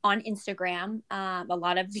open on Instagram. A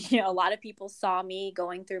lot of people saw me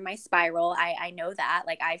going through my spiral. I know that.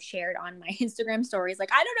 Like, I've shared on my Instagram stories,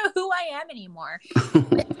 like, I don't know who I am anymore.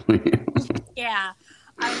 Yeah.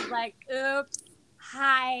 I was like, oops,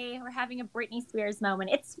 hi, we're having a Britney Spears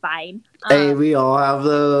moment. It's fine. Hey, we all have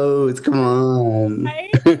those. Come on.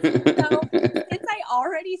 Right? So since I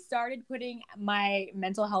already started putting my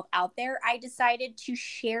mental health out there, I decided to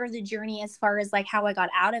share the journey as far as like how I got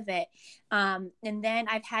out of it. And then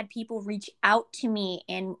I've had people reach out to me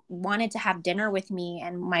and wanted to have dinner with me.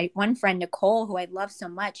 And my one friend, Nicole, who I love so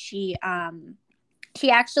much, she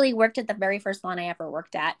actually worked at the very first salon I ever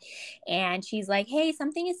worked at. And she's like, hey,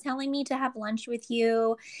 something is telling me to have lunch with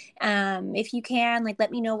you. If you can, like, let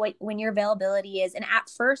me know when your availability is. And at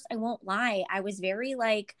first, I won't lie, I was very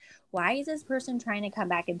like, why is this person trying to come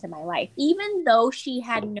back into my life? Even though she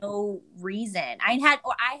had no reason. I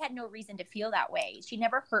had no reason to feel that way. She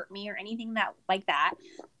never hurt me or anything that like that.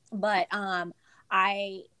 But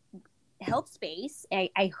I held space.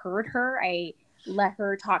 I heard her. I let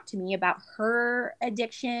her talk to me about her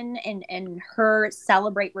addiction and her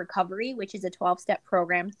Celebrate Recovery, which is a 12-step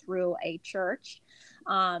program through a church.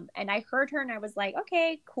 And I heard her and I was like,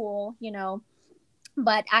 okay, cool.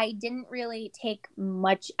 but I didn't really take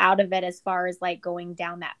much out of it as far as like going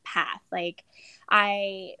down that path. Like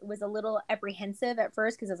I was a little apprehensive at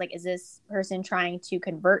first because I was like, is this person trying to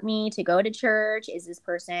convert me to go to church? Is this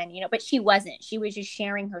person, but she wasn't. She was just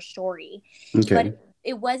sharing her story. Okay. But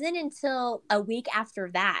it wasn't until a week after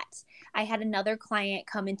that I had another client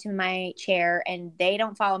come into my chair, and they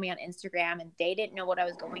don't follow me on Instagram, and they didn't know what I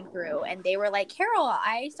was going through. And they were like, Carol,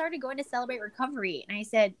 I started going to Celebrate Recovery. And I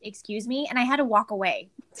said, excuse me. And I had to walk away.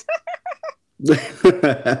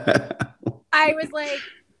 I was like,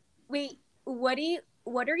 wait, what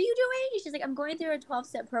are you doing? She's like, I'm going through a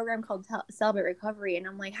 12-step program called Celebrate Recovery. And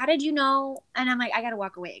I'm like, how did you know? And I'm like, I got to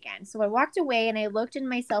walk away again. So I walked away and I looked in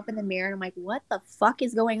myself in the mirror and I'm like, what the fuck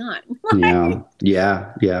is going on? Yeah.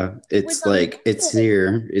 Yeah. Yeah. It's like, it's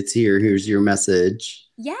here. It's here. Here's your message.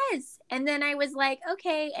 Yes. And then I was like,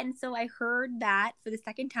 okay. And so I heard that for the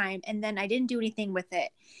second time, and then I didn't do anything with it.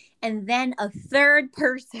 And then a third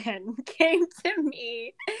person came to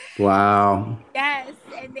me. Wow. Yes.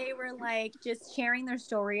 And they were like just sharing their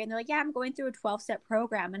story. And they're like, yeah, I'm going through a 12-step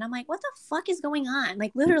program. And I'm like, what the fuck is going on?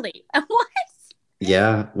 Like, literally, what?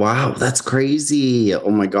 Yeah. Wow. That's crazy.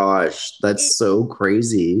 Oh my gosh. That's so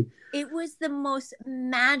crazy. It was the most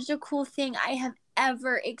magical thing I have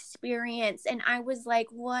ever experienced. And I was like,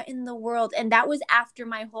 what in the world? And that was after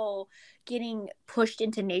my whole getting pushed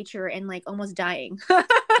into nature and like almost dying.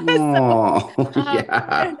 Oh,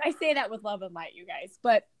 yeah. I say that with love and light, you guys.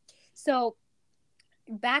 But so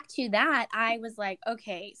back to that, I was like,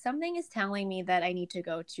 okay, something is telling me that I need to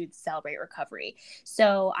go to Celebrate Recovery.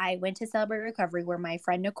 So I went to Celebrate Recovery where my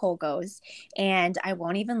friend Nicole goes. And I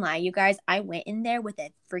won't even lie, you guys, I went in there with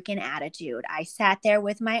a freaking attitude. I sat there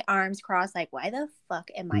with my arms crossed, like, why the fuck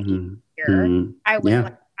am I even here? Mm-hmm. I was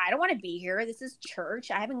like, I don't want to be here. This is church.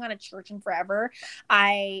 I haven't gone to church in forever.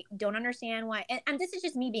 I don't understand why. And this is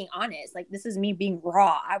just me being honest. Like, this is me being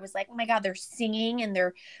raw. I was like, oh my God, they're singing and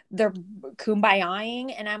they're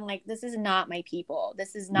kumbayaing. And I'm like, this is not my people.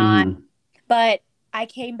 This is not. But I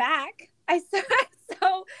came back.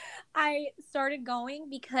 So I started going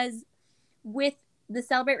because with the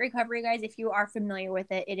Celebrate Recovery, guys, if you are familiar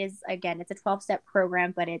with it, it is, again, it's a 12-step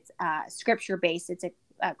program, but it's scripture based. It's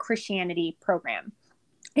a Christianity program.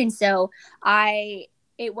 And so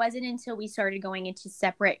it wasn't until we started going into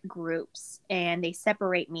separate groups, and they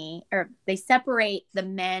separate the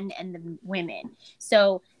men and the women.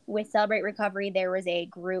 So with Celebrate Recovery, there was a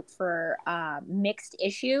group for mixed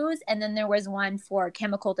issues, and then there was one for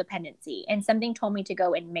chemical dependency. And something told me to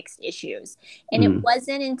go in mixed issues. And it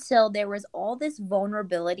wasn't until there was all this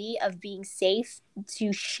vulnerability of being safe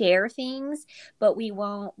to share things, but we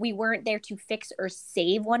weren't there to fix or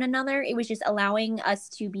save one another. It was just allowing us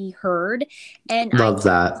to be heard. And love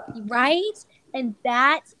that. Right? And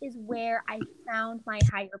that is where I found my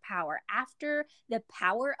higher power. After the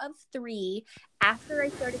power of 3, after I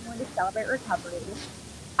started going to Celebrate Recovery,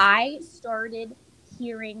 I started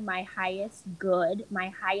hearing my highest good,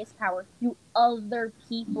 my highest power through other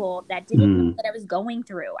people that didn't know that I was going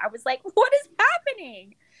through. I was like, what is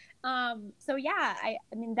happening? So yeah, I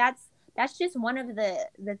mean, that's just one of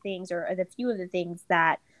the things, or the few of the things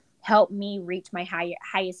that helped me reach my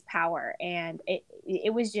highest power. And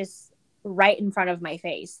it was just right in front of my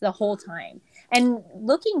face the whole time. And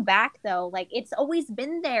looking back though, like, it's always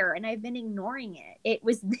been there and I've been ignoring it. It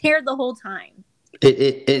was there the whole time.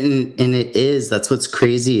 It is. That's what's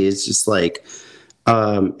crazy. It's just like,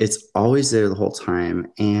 it's always there the whole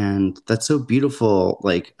time. And that's so beautiful,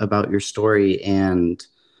 like, about your story. And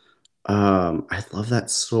I love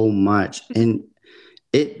that so much. And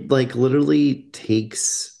it like literally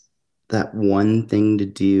takes that one thing to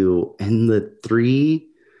do. And the three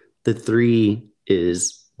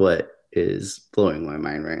is what is blowing my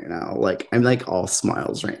mind right now. Like, I'm like all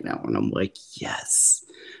smiles right now, and I'm like, yes.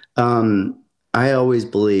 I always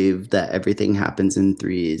believe that everything happens in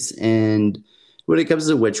threes. And when it comes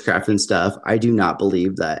to witchcraft and stuff, I do not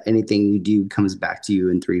believe that anything you do comes back to you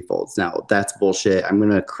in threefolds. Now, that's bullshit. I'm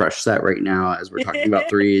going to crush that right now as we're talking about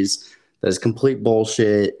threes. That is complete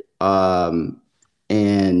bullshit.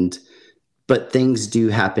 But things do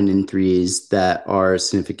happen in threes that are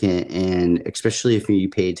significant, and especially if you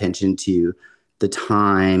pay attention to the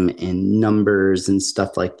time and numbers and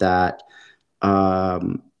stuff like that,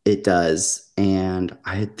 it does. And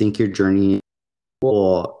I think your journey is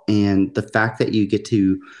cool, and the fact that you get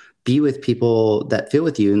to be with people that feel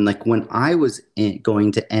with you. And like, when I was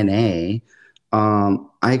going to NA,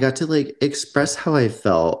 I got to like express how I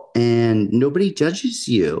felt, and nobody judges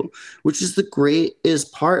you, which is the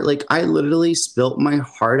greatest part. Like, I literally spilt my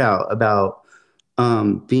heart out about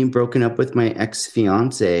being broken up with my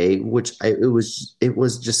ex-fiance, which it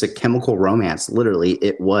was just a chemical romance. Literally,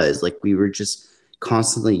 it was like we were just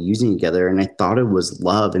constantly using together, and I thought it was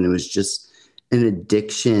love, and it was just an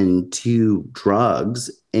addiction to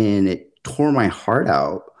drugs, and it tore my heart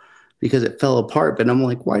out because it fell apart. But I'm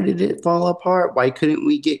like, why did it fall apart? Why couldn't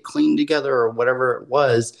we get clean together or whatever it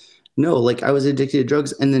was? No, like I was addicted to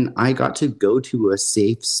drugs, and then I got to go to a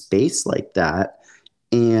safe space like that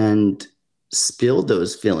and spill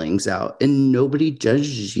those feelings out, and nobody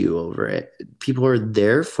judges you over it. People are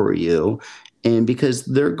there for you, and because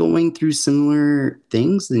they're going through similar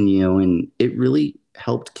things than you, and it really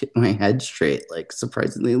helped keep my head straight, like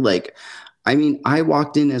surprisingly. Like, I mean, I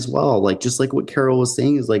walked in as well, like just like what Carol was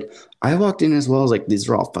saying, is like I walked in as well as like these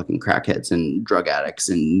are all fucking crackheads and drug addicts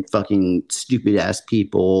and fucking stupid ass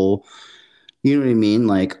people. You know what I mean?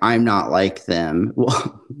 Like, I'm not like them.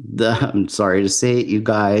 Well, I'm sorry to say it, you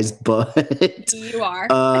guys, but You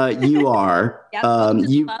are. you are. Yep, welcome to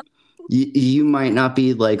the You, club. you might not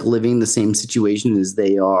be like living the same situation as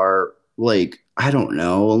they are. Like, I don't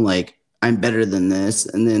know. Like, I'm better than this,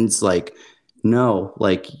 and then it's like, no.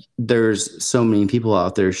 Like, there's so many people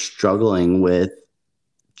out there struggling with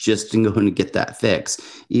just going to get that fix,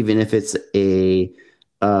 even if it's a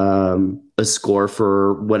score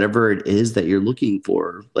for whatever it is that you're looking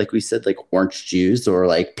for. Like we said, like orange juice or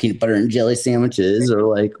like peanut butter and jelly sandwiches or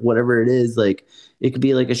like whatever it is. Like it could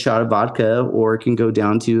be like a shot of vodka or it can go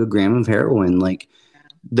down to a gram of heroin. Like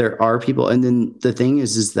there are people, and then the thing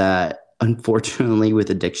is that unfortunately with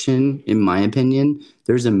addiction, in my opinion,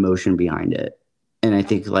 there's emotion behind it. And I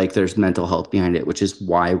think like there's mental health behind it, which is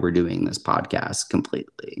why we're doing this podcast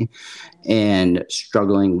completely and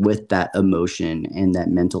struggling with that emotion and that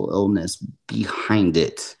mental illness behind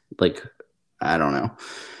it. Like, I don't know.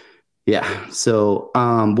 Yeah. So,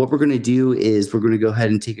 what we're going to do is we're going to go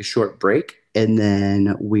ahead and take a short break, and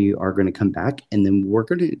then we are going to come back, and then we're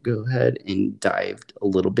going to go ahead and dive a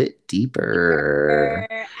little bit deeper.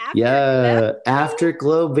 Yeah.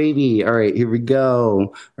 Afterglow, baby. All right. Here we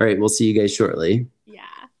go. All right. We'll see you guys shortly. Yeah.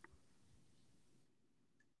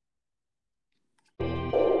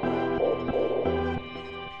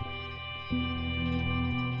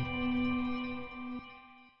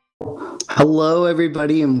 Hello,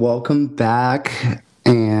 everybody, and welcome back.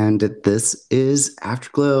 And this is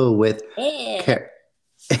Afterglow with and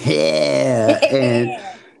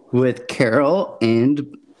with Carol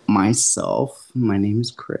and myself. My name is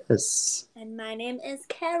Chris. And my name is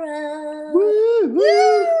Carol. Woo,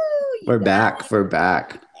 woo. We're back. We're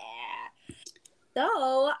back. Yeah.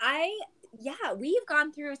 So we've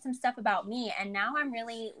gone through some stuff about me, and now I'm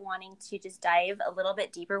really wanting to just dive a little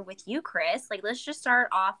bit deeper with you, Chris. Like, let's just start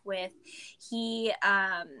off with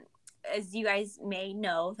as you guys may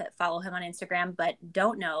know that follow him on Instagram, but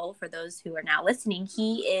don't know, for those who are now listening,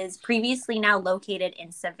 he is previously now located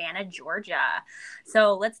in Savannah, Georgia.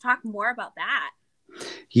 So let's talk more about that.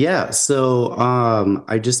 Yeah. So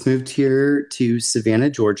I just moved here to Savannah,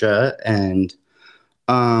 Georgia, and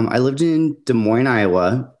I lived in Des Moines,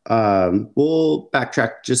 Iowa. We'll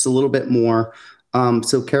backtrack just a little bit more.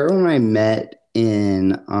 So Carol and I met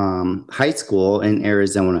in high school in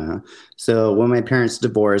Arizona. So when my parents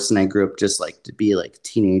divorced and I grew up just like to be like a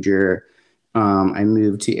teenager, I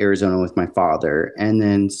moved to Arizona with my father. And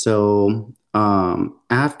then so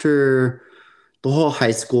after the whole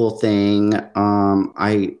high school thing,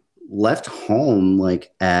 I left home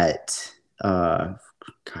like at I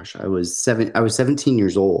was 17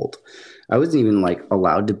 years old. I wasn't even like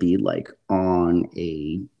allowed to be like on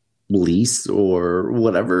a lease or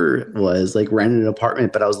whatever it was, like rent an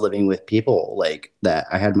apartment, but I was living with people like that.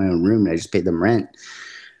 I had my own room and I just paid them rent.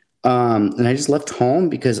 And I just left home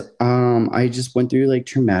because I just went through like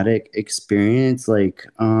traumatic experience. Like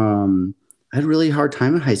I had a really hard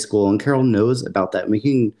time in high school, and Carol knows about that. And we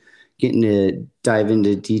can dive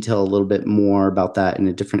into detail a little bit more about that in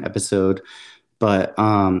a different episode. But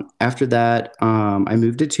after that, I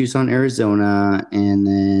moved to Tucson, Arizona, and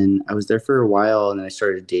then I was there for a while, and then I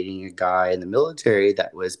started dating a guy in the military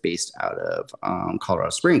that was based out of Colorado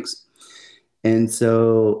Springs. And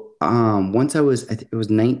so once I think it was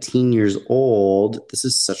 19 years old. This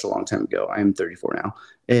is such a long time ago. I'm 34 now.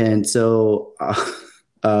 And so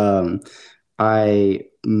I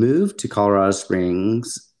moved to Colorado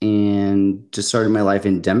Springs and just started my life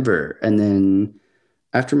in Denver. And then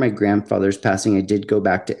after my grandfather's passing, I did go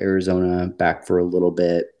back to Arizona back for a little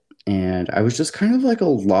bit. And I was just kind of like a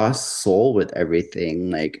lost soul with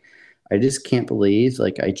everything. Like, I just can't believe,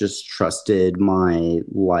 like, I just trusted my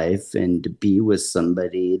life and to be with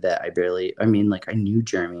somebody that I mean, like, I knew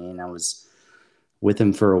Jeremy and I was with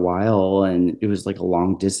him for a while, and it was like a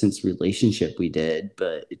long distance relationship we did,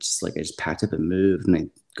 but it's just like I just packed up and moved, and I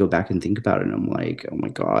go back and think about it and I'm like, oh my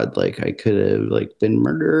God, like I could have like been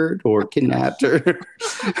murdered or kidnapped or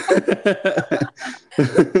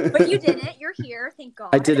But you did it. You're here. Thank God.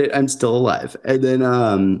 I did it. I'm still alive. And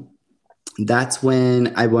then that's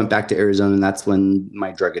when I went back to Arizona, and that's when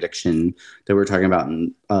my drug addiction that we were talking about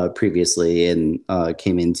previously and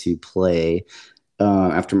came into play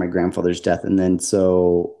after my grandfather's death. And then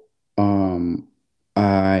so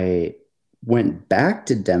I went back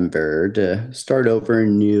to Denver to start over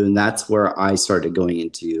anew, and that's where I started going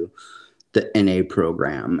into the NA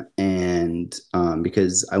program. And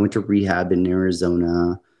because I went to rehab in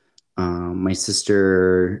Arizona, my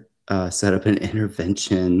sister set up an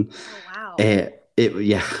intervention. Oh, wow.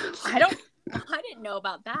 Yeah. I didn't know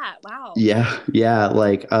about that. Wow. Yeah.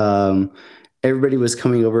 Like everybody was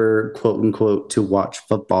coming over, quote unquote, to watch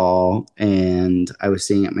football, and I was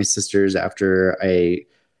staying at my sister's after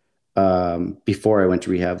before I went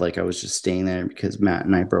to rehab. Like I was just staying there because Matt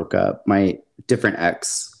and I broke up. My different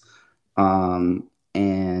ex, and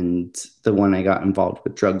the one I got involved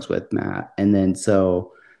with drugs with, Matt. And then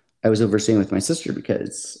so I was overstaying with my sister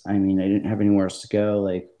because I mean I didn't have anywhere else to go.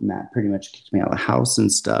 Like Matt pretty much kicked me out of the house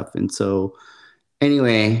and stuff. And so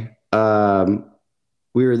anyway,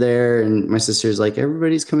 we were there, and my sister's like,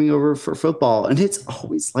 everybody's coming over for football, and it's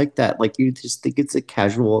always like that. Like you just think it's a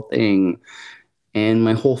casual thing. And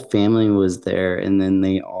my whole family was there, and then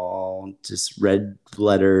they all just read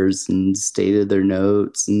letters and stated their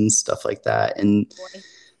notes and stuff like that. And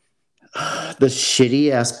the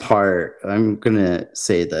shitty ass part, I'm gonna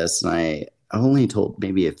say this, and I only told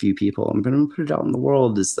maybe a few people, I'm gonna put it out in the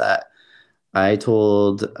world, is that I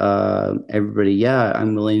told everybody, yeah,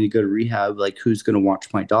 I'm willing to go to rehab. Like, who's gonna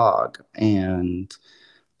watch my dog? And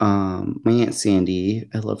my Aunt Sandy,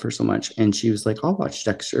 I love her so much, and she was like, I'll watch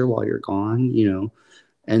Dexter while you're gone, you know.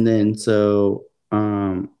 And then so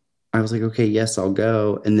I was like, okay, yes, I'll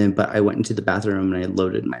go. And then but I went into the bathroom and I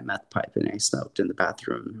loaded my meth pipe and I smoked in the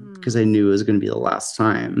bathroom because I knew it was going to be the last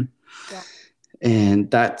time. Yeah. And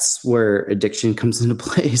that's where addiction comes into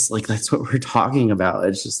place. Like that's what we're talking about.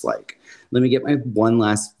 It's just like, let me get my one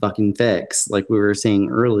last fucking fix, like we were saying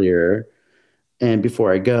earlier, and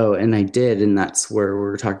before I go. And I did. And that's where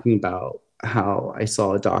we're talking about how I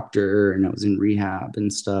saw a doctor and I was in rehab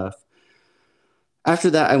and stuff.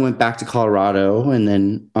 After that, I went back to Colorado, and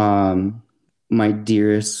then two of my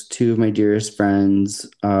dearest friends,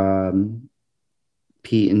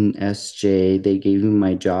 Pete and SJ, they gave me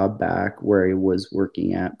my job back where I was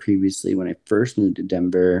working at previously when I first moved to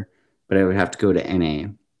Denver, but I would have to go to NA.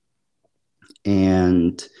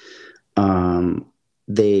 And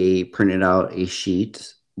they printed out a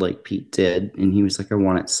sheet like Pete did, and he was like, I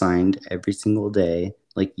want it signed every single day.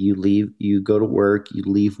 Like you go to work, you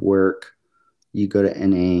leave work, you go to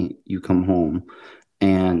NA, you come home.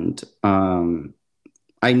 And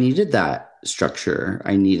I needed that structure.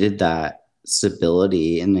 I needed that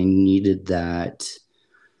stability, and I needed that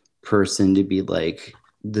person to be like,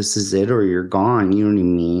 this is it or you're gone. You know what I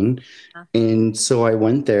mean? And so I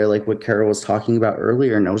went there, like what Carol was talking about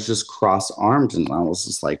earlier, and I was just cross-armed, and I was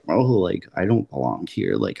just like, oh, like I don't belong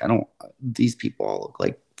here. Like these people all look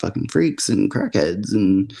like fucking freaks and crackheads,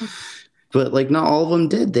 and but like not all of them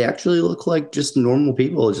did. They actually look like just normal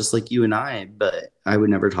people, just like you and I. But I would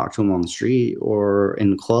never talk to them on the street or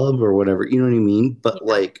in the club or whatever. You know what I mean? But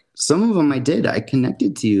like some of them I did. I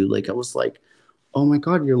connected to you. Like I was like, oh my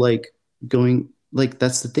God, you're like going, like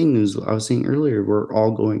that's the thing is I was saying earlier, we're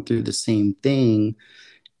all going through the same thing.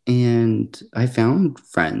 And I found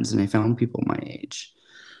friends and I found people my age.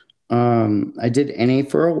 I did NA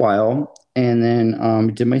for a while, and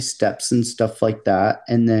then did my steps and stuff like that.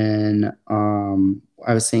 And then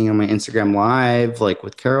I was saying on my Instagram live, like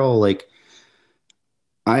with Carol, like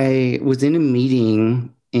I was in a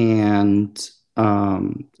meeting, and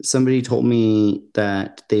somebody told me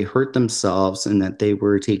that they hurt themselves and that they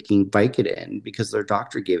were taking Vicodin because their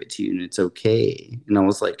doctor gave it to you and it's okay. And I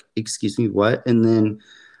was like, excuse me, what? And then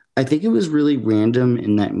I think it was really random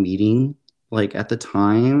in that meeting, like at the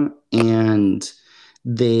time. And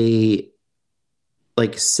they,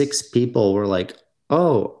 like 6 people were like,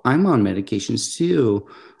 oh, I'm on medications too.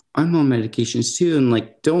 I'm on medications too. And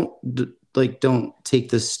like, don't take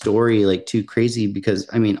this story like too crazy, because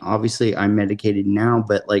I mean, obviously I'm medicated now,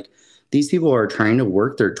 but like these people are trying to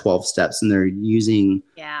work their 12 steps and they're using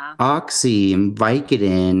Oxy and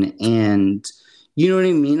Vicodin, and you know what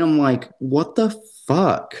I mean? I'm like, what the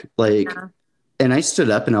fuck? Like, and I stood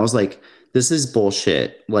up and I was like, this is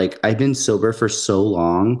bullshit. Like I've been sober for so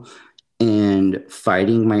long, and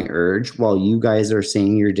fighting my urge while you guys are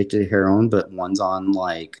saying you're addicted to heroin, but one's on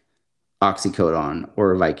like oxycodone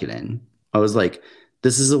or Vicodin. I was like,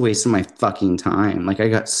 this is a waste of my fucking time. Like I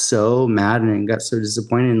got so mad and I got so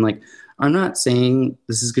disappointed. And like, I'm not saying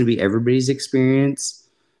this is going to be everybody's experience,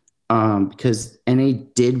 because NA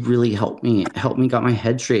did really help me got my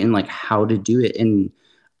head straight and like how to do it. And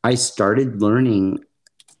I started learning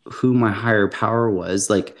who my higher power was.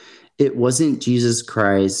 Like it wasn't Jesus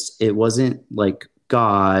Christ. It wasn't like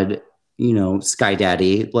God, you know, Sky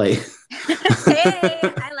Daddy. Like Hey,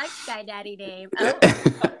 I like Sky Daddy name. Oh,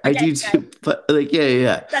 I do too, but like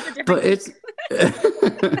yeah. That's a different But it's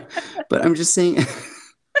but I'm just saying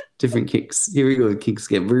different kinks. Here we go with kink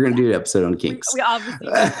skip. We're gonna do an episode on kinks. We obviously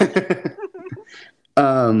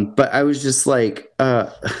But I was just like I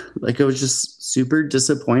was just super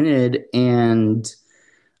disappointed and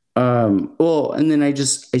well, and then I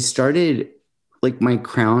started like my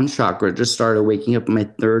crown chakra just started waking up. My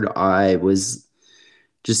third eye was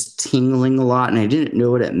just tingling a lot and I didn't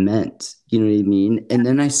know what it meant. You know what I mean? And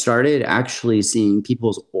then I started actually seeing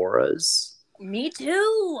people's auras. Me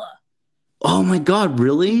too. Oh my God,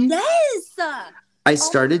 really? Yes. I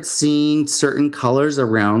started seeing certain colors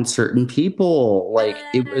around certain people. Like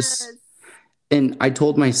it was, and I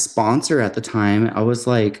told my sponsor at the time, I was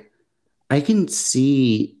like, I can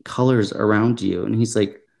see colors around you. And he's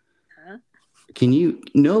like, huh? Can you,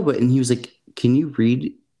 no, but, and he was like, can you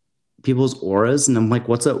read people's auras? And I'm like,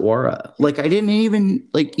 what's an aura? Like, I didn't even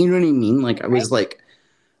like, you know what I mean? Like, I was like,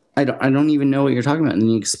 I don't even know what you're talking about. And then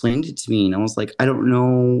he explained it to me and I was like, I don't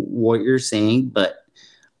know what you're saying, but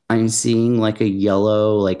I'm seeing like a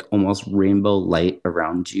yellow, like almost rainbow light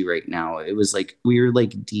around you right now. It was like, we were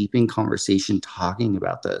like deep in conversation talking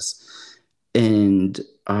about this. And,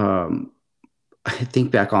 I think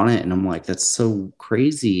back on it and I'm like, that's so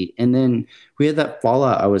crazy. And then we had that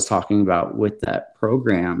fallout I was talking about with that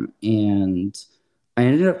program and I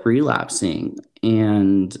ended up relapsing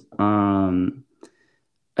and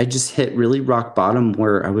I just hit really rock bottom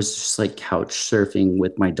where I was just like couch surfing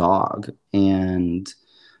with my dog and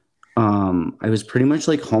I was pretty much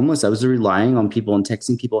like homeless. I was relying on people and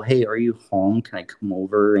texting people, hey, are you home? Can I come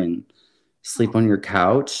over and sleep on your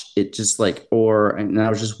couch? It just like, and I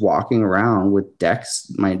was just walking around with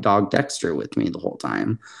my dog Dexter with me the whole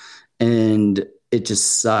time. And it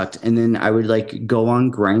just sucked. And then I would like go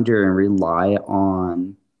on Grindr and rely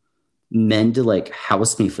on men to like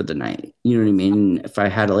house me for the night. You know what I mean? If I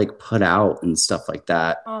had to like put out and stuff like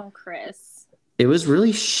that. Oh, Chris. It was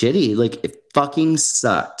really shitty. Like it fucking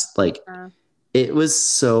sucked. Like it was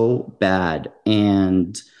so bad.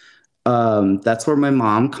 And that's where my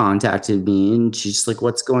mom contacted me and she's like,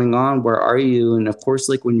 what's going on? Where are you? And of course,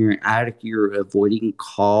 like when you're an addict, you're avoiding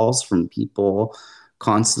calls from people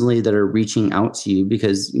constantly that are reaching out to you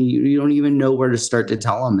because you don't even know where to start to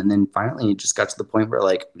tell them. And then finally it just got to the point where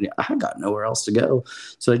like, I got nowhere else to go.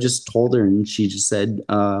 So I just told her and she just said,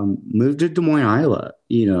 move to Des Moines, Iowa,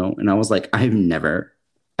 you know? And I was like, I'm never,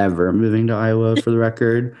 ever moving to Iowa for the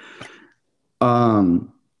record. But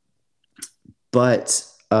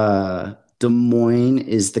Des Moines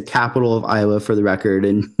is the capital of Iowa for the record,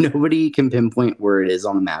 and nobody can pinpoint where it is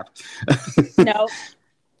on the map. No.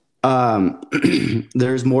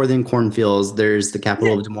 There's more than cornfields. There's the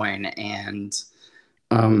capital of Des Moines, and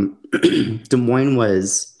Des Moines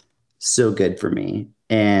was so good for me.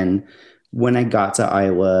 And when I got to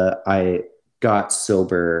Iowa, I got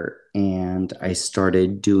sober and I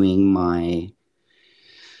started doing my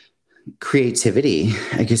creativity,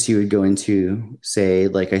 I guess you would go into, say,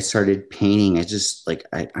 like I started painting. I just like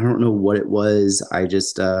I don't know what it was. I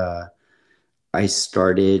just I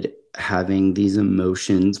started having these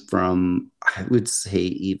emotions from, I would say,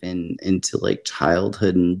 even into like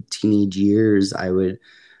childhood and teenage years. I was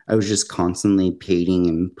just constantly painting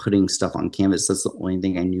and putting stuff on canvas. That's the only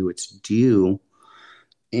thing I knew what to do.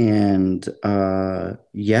 And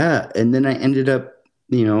yeah, and then I ended up,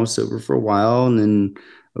 you know, sober for a while and then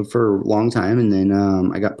for a long time. And then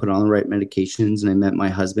I got put on the right medications and I met my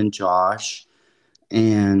husband, Josh.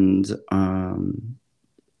 And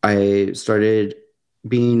I started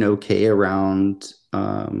being okay around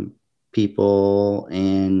people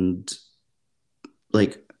and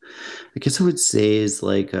like, I guess I would say is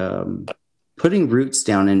like putting roots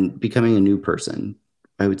down and becoming a new person.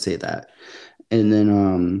 I would say that. And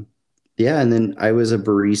then, yeah, and then I was a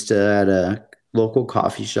barista at a local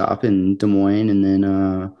coffee shop in Des Moines. And then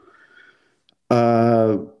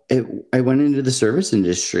I went into the service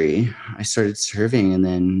industry. I started serving. And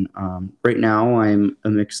then right now I'm a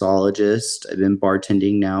mixologist. I've been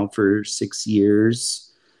bartending now for 6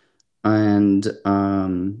 years. And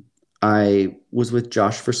I was with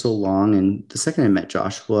Josh for so long, and the second I met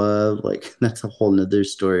Joshua, like that's a whole nother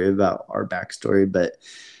story about our backstory. But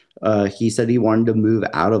he said he wanted to move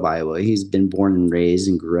out of Iowa. He's been born and raised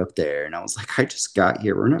and grew up there. And I was like, I just got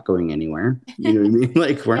here. We're not going anywhere. You know what I mean?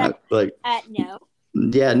 Like we're Yeah. not like No.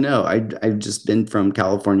 yeah, no. I've just been from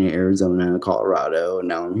California, Arizona, Colorado, and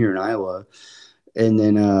now I'm here in Iowa. And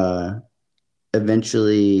then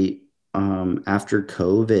eventually after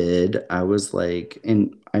COVID, I was like,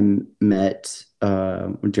 and I met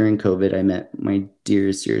during COVID, I met my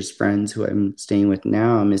dearest friends who I'm staying with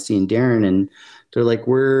now, Missy and Darren, and they're like,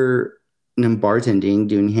 and I'm bartending,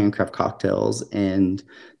 doing handcraft cocktails, and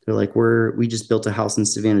they're like, we just built a house in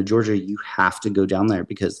Savannah, Georgia. You have to go down there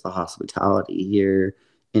because the hospitality here,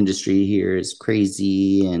 industry here is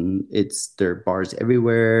crazy, and there are bars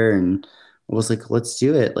everywhere, and I was like, let's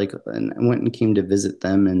do it. Like, and I went and came to visit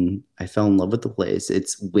them, and I fell in love with the place.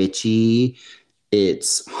 It's witchy,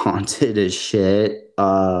 it's haunted as shit,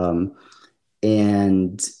 and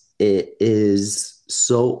it is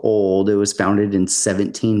so old. It was founded in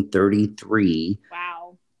 1733.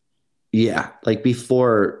 Wow. Yeah, like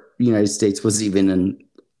before the United States was even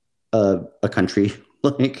a country.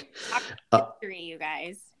 Like, History, you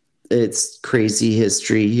guys. it's crazy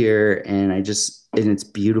history here, and it's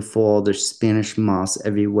beautiful. There's Spanish moss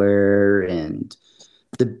everywhere, and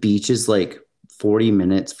the beach is like 40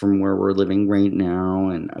 minutes from where we're living right now,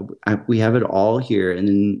 and we have it all here. And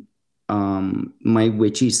then my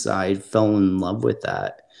witchy side fell in love with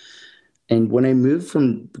that. And when I moved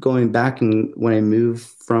from going back and when I moved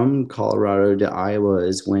from Colorado to Iowa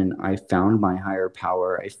is when I found my higher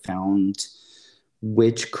power. I found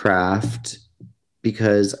witchcraft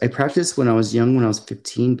because I practiced when I was young, when I was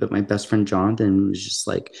 15, but my best friend Jonathan was just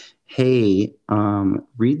like, hey,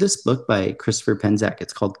 read this book by Christopher Penczak.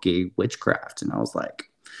 It's called Gay Witchcraft. And I was like,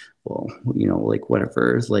 well, like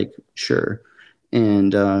whatever. It's like, sure.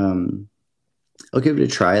 And I'll give it a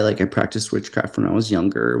try. Like I practiced witchcraft when I was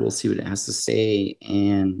younger. We'll see what it has to say.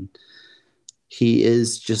 And he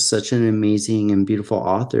is just such an amazing and beautiful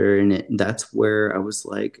author. And that's where I was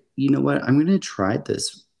like, you know what? I'm going to try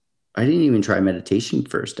this. I didn't even try meditation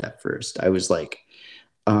at first. I was like,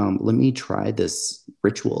 let me try this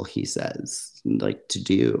ritual, he says, like to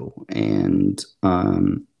do. And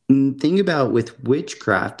the thing about with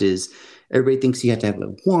witchcraft is everybody thinks you have to have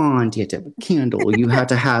a wand, you have to have a candle, you have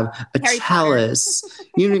to have a chalice,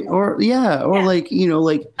 or like,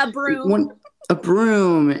 like a broom. A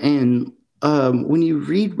broom. And when you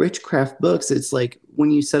read witchcraft books, it's like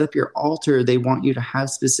when you set up your altar, they want you to have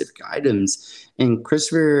specific items. And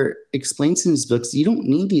Christopher explains in his books, you don't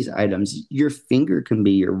need these items. Your finger can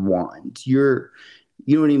be your wand. You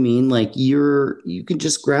know what I mean? Like you can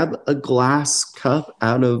just grab a glass cup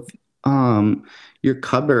out of your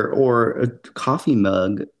cupboard or a coffee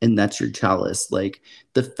mug, and that's your chalice. Like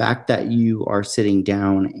the fact that you are sitting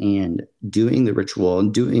down and doing the ritual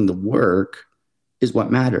and doing the work is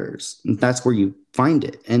what matters. And that's where you find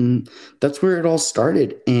it. And that's where it all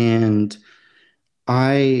started. And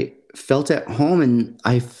I felt at home, and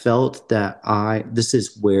I felt that this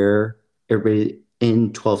is where everybody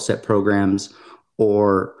in 12-step programs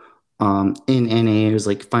or in NAA was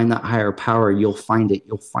like, find that higher power, you'll find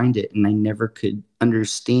it. And I never could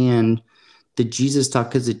understand the Jesus talk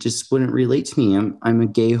because it just wouldn't relate to me. I'm a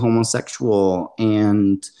gay homosexual,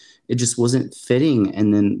 and it just wasn't fitting.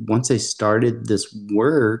 And then once I started this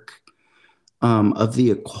work of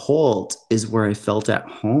the occult is where I felt at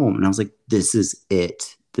home. And I was like, this is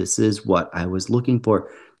it. This is what I was looking for.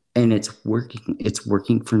 And it's working. It's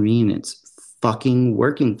working for me, and it's fucking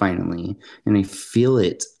working finally. And I feel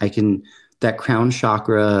it. That crown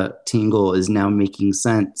chakra tingle is now making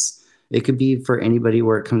sense. It could be for anybody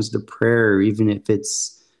where it comes to prayer, or even if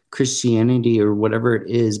it's Christianity or whatever it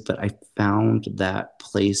is, but I found that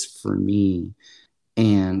place for me,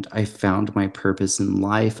 and I found my purpose in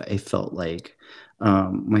life. I felt like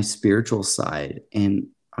my spiritual side, and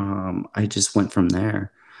I just went from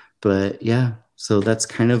there. But yeah, so that's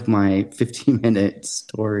kind of my 15-minute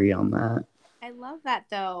story on that. I love that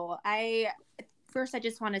though. First, I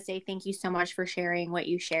just want to say thank you so much for sharing what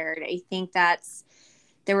you shared. I think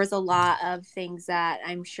there was a lot of things that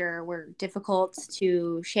I'm sure were difficult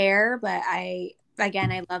to share, but I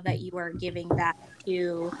love that you are giving that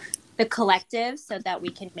to the collective so that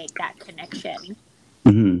we can make that connection.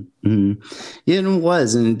 Mm-hmm, mm-hmm. Yeah, and it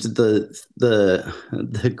was, and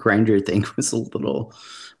the grinder thing was a little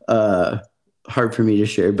hard for me to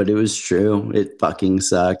share, but it was true. It fucking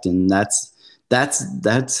sucked, and that's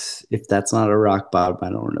if that's not a rock bottom, I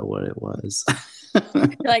don't know what it was.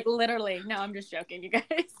 Like literally, no, I'm just joking, you guys.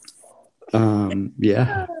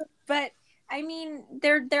 Yeah. But I mean,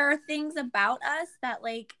 there are things about us that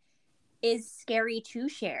like is scary to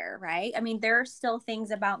share, right? I mean, there are still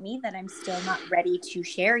things about me that I'm still not ready to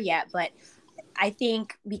share yet, but I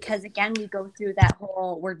think because again, we go through that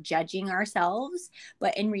whole we're judging ourselves,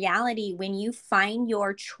 but in reality, when you find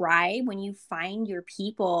your tribe, when you find your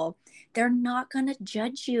people, they're not going to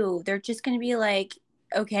judge you. They're just going to be like,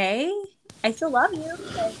 okay, I still love you.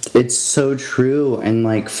 Like, It's so true. And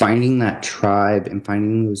like finding that tribe and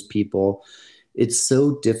finding those people, it's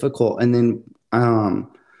so difficult. And then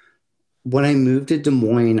when I moved to Des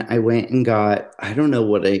Moines, I went and got, I don't know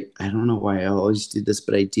why I always do this,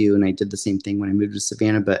 but I do. And I did the same thing when I moved to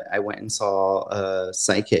Savannah, but I went and saw a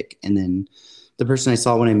psychic. And then the person I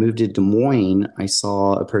saw when I moved to Des Moines, I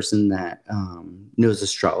saw a person that knows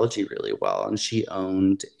astrology really well. And she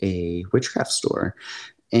owned a witchcraft store.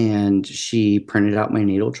 And she printed out my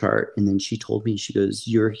natal chart. And then she told me, she goes,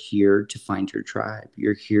 "You're here to find your tribe.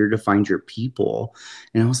 You're here to find your people."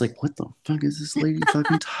 And I was like, what the fuck is this lady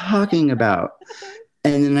fucking talking about?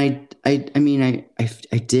 And then I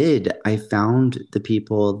did. I found the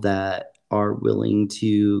people that are willing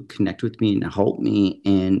to connect with me and help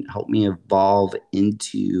me evolve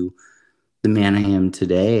into the man I am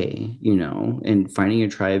today, and finding a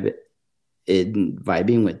tribe and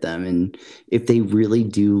vibing with them. And if they really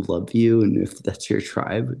do love you and if that's your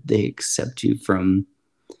tribe, they accept you from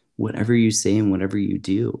whatever you say and whatever you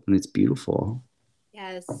do. And it's beautiful.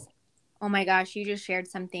 yes. Oh my gosh, you just shared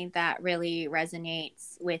something that really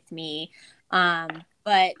resonates with me.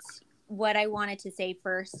 But what I wanted to say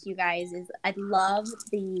first, you guys, is I love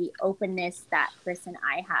the openness that Chris and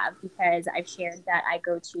I have because I've shared that I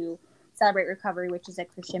go to Celebrate Recovery, which is a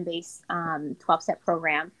Christian-based 12-step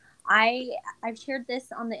program. I've shared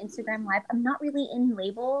this on the Instagram live. I'm not really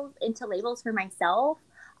into labels for myself.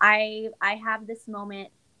 I have this moment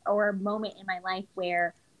in my life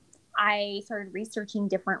where I started researching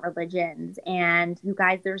different religions, and you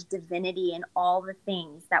guys, there's divinity in all the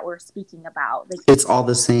things that we're speaking about. Like, It's all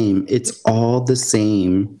the same. It's all the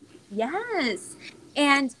same. yes.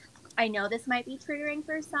 And I know this might be triggering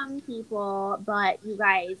for some people, but you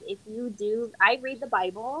guys, if you do, I read the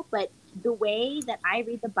Bible, but the way that I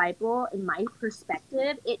read the Bible, in my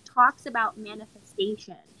perspective, it talks about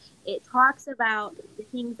manifestation. It talks about the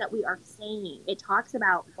things that we are saying. It talks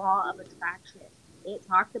about law of attraction. It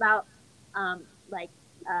talks about like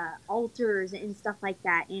altars and stuff like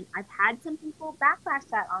that. And I've had some people backlash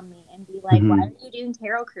that on me and be like, "Why Mm-hmm. are you doing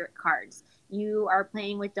tarot cards? You are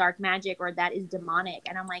playing with dark magic, or that is demonic."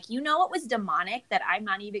 And I'm like, you know what was demonic that I'm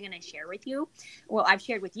not even going to share with you? Well, I've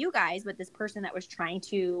shared with you guys, but this person that was trying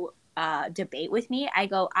to debate with me, I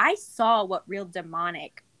go, I saw what real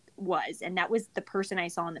demonic was, and that was the person I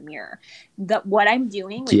saw in the mirror. What I'm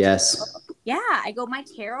doing with Yes. yeah, I go, my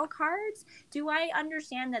tarot cards, do I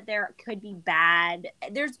understand that there could be bad?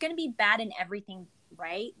 There's going to be bad in everything,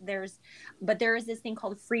 right? But there is this thing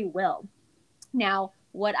called free will. Now,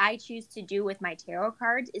 what I choose to do with my tarot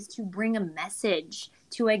cards is to bring a message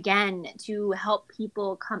to help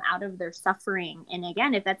people come out of their suffering. And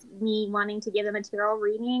again, if that's me wanting to give them a tarot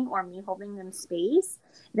reading or me holding them space,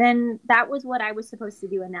 then that was what I was supposed to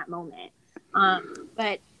do in that moment.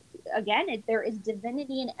 But again, there is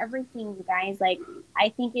divinity in everything, you guys. Like, I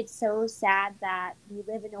think it's so sad that we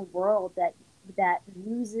live in a world that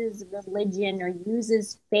uses religion or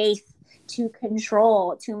uses faith to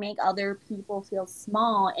control, to make other people feel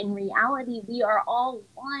small. In reality, we are all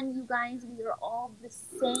one, you guys. We are all the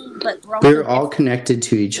same, but we're also We're all different. connected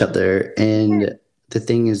to each other. And the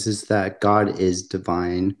thing is that God is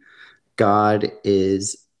divine. God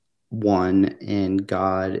is one, and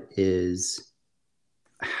God is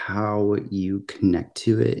how you connect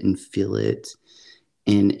to it and feel it.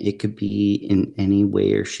 And it could be in any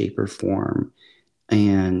way or shape or form.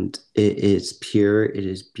 And it is pure, it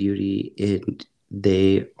is beauty, and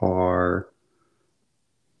they are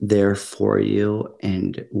there for you.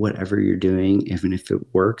 And whatever you're doing, even if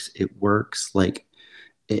it works. Like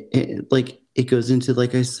it goes into,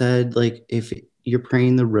 like I said, like if you're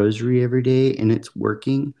praying the rosary every day and it's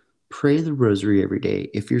working, pray the rosary every day.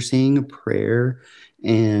 If you're saying a prayer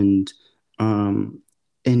and um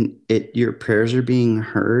your prayers are being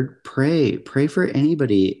heard, pray for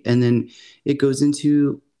anybody. And then it goes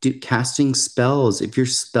into casting spells. If your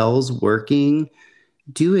spell's working,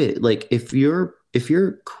 do it. Like if your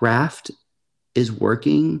craft is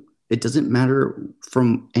working, it doesn't matter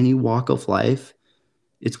from any walk of life,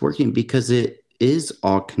 it's working because it is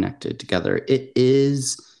all connected together. It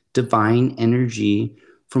is divine energy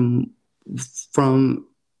from from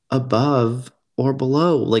above or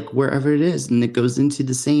below, like wherever it is, and it goes into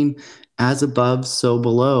the same as above, so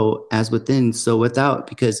below, as within, so without,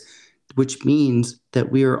 because which means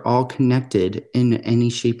that we are all connected in any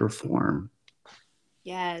shape or form.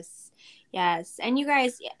 Yes. Yes. And you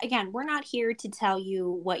guys, again, we're not here to tell you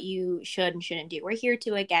what you should and shouldn't do. We're here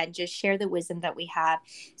to, again, just share the wisdom that we have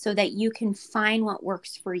so that you can find what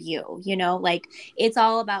works for you. You know, like it's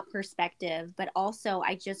all about perspective. But also,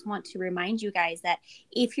 I just want to remind you guys that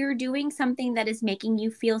if you're doing something that is making you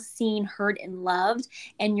feel seen, heard, and loved,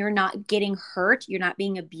 and you're not getting hurt, you're not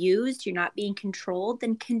being abused, you're not being controlled,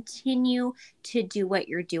 then continue to do what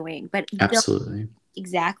you're doing. But don't Absolutely.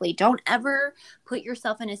 Exactly. Don't ever put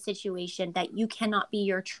yourself in a situation that you cannot be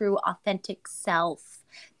your true authentic self.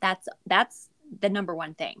 That's the number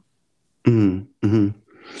one thing. Mm-hmm. Mm-hmm.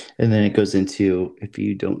 And then it goes into, if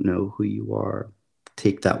you don't know who you are,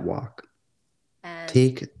 take that walk. As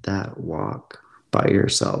Take that walk by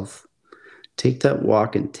yourself. Take that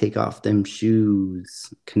walk and take off them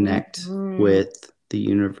shoes. Connect mm, with the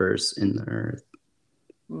universe and the earth.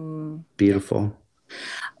 yeah. Beautiful.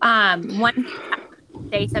 One thing I would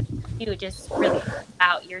say something too, just really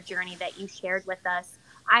about your journey that you shared with us.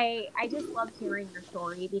 I just love hearing your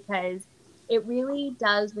story because it really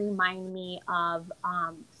does remind me of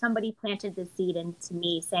somebody planted the seed into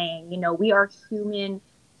me saying, you know,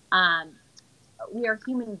 um, we are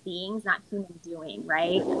human beings, not human doing,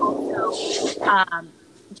 right? And also, um,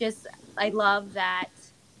 just I love that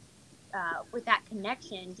with that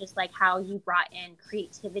connection, just like how you brought in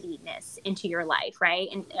creativitiness into your life, right?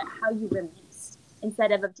 And how you released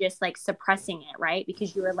instead of just like suppressing it, right?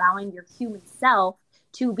 Because you're allowing your human self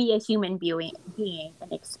to be a human being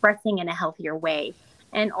and expressing in a healthier way.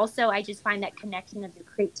 And also, I just find that connection of your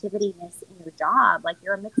creativitiness in your job, like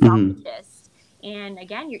you're a Mm-hmm. mixologist, and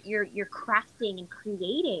again, you're crafting and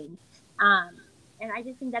creating, um, and I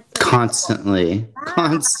just think that's so beautiful. Constantly. Ah,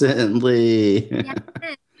 Constantly. yeah.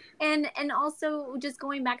 And also just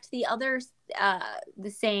going back to the other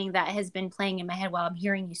the saying that has been playing in my head while I'm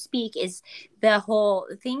hearing you speak is the whole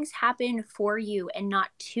things happen for you and not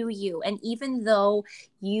to you. And even though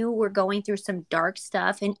you were going through some dark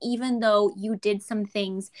stuff, and even though you did some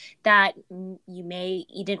things that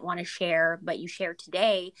you didn't want to share, but you shared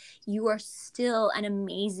today, you are still an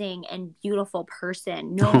amazing and beautiful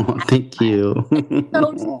person no Oh, matter thank what. you.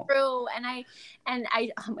 So true.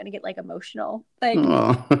 I'm gonna get like emotional. Like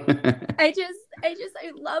Oh. I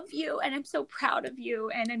love you and I'm so proud of you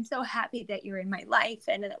and I'm so happy that you're in my life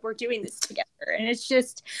and that we're doing this together. And it's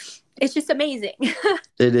just amazing.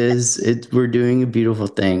 It is. We're doing a beautiful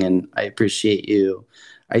thing, and I appreciate you.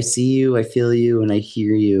 I see you, I feel you, and I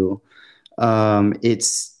hear you.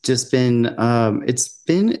 It's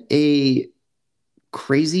been a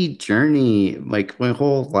crazy journey, like my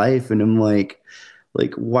whole life, and I'm like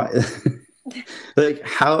what, like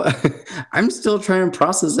how I'm still trying to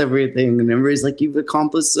process everything, and everybody's like, you've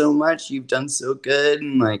accomplished so much, you've done so good,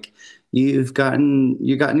 and like you gotten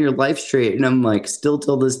your life straight, and I'm like, still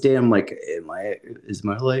till this day, I'm like, is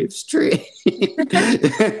my life straight? Did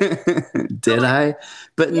Like, I?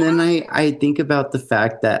 But and yeah. then I think about the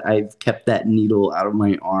fact that I've kept that needle out of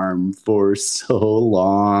my arm for so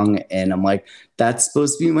long, and I'm like, that's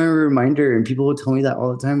supposed to be my reminder, and people would tell me that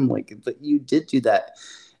all the time. I'm like, but you did do that.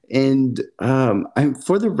 And I'm,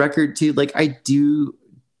 for the record too, like I do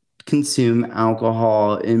consume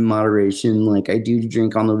alcohol in moderation. Like I do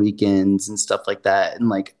drink on the weekends and stuff like that. And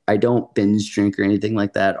like I don't binge drink or anything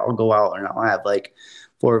like that. I'll go out and I'll have like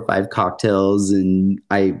 4 or 5 cocktails, and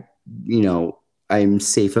you know, I'm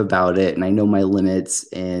safe about it and I know my limits.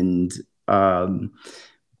 And um,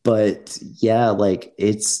 but yeah, like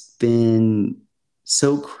it's been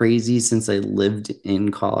so crazy since I lived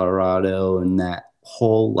in Colorado, and that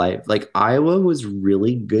whole life. Like Iowa was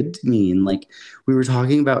really good to me, and like we were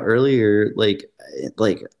talking about earlier, like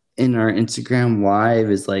in our Instagram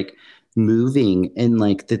live, is like moving. And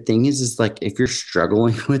like the thing is like if you're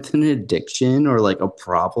struggling with an addiction or like a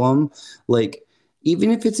problem, like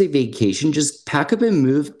even if it's a vacation, just pack up and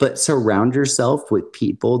move, but surround yourself with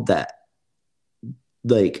people that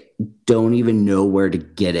like don't even know where to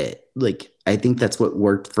get it. Like I think that's what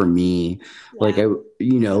worked for me. Like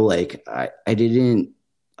Yeah. like I didn't,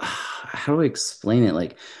 how do I explain it?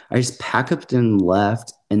 Like I just pack up and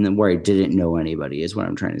left, and then where I didn't know anybody is what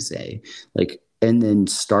I'm trying to say. Like, and then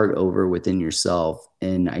start over within yourself.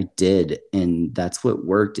 And I did, and that's what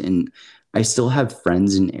worked. And I still have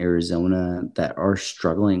friends in Arizona that are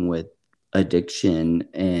struggling with addiction,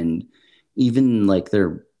 and even like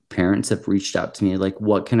their parents have reached out to me like,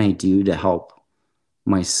 what can I do to help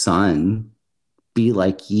my son be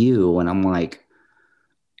like you? And I'm like,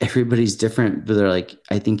 everybody's different, but they're like,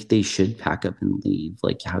 I think they should pack up and leave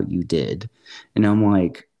like how you did. And I'm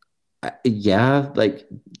like, yeah, like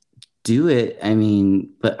do it. I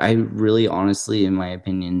mean, but I really honestly, in my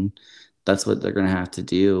opinion, that's what they're going to have to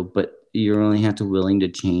do. But you only have to willing to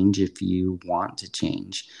change if you want to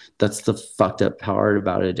change. That's the fucked up part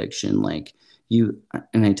about addiction. Like you,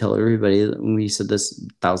 and I tell everybody, we said this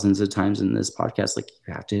thousands of times in this podcast, like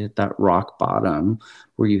you have to hit that rock bottom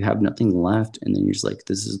where you have nothing left. And then you're just like,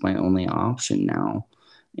 this is my only option now.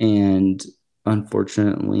 And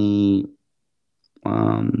unfortunately,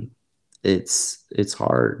 um, it's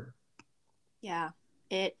hard. Yeah.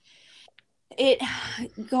 It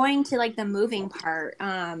going to like the moving part.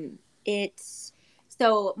 It's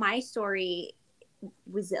so my story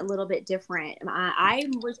was a little bit different. I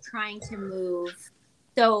was trying to move.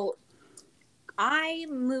 So I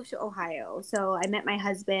moved to Ohio. So I met my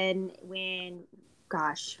husband when,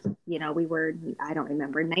 gosh, we were, I don't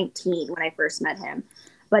remember, 19 when I first met him.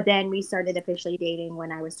 But then we started officially dating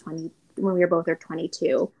when I was 20, when we were both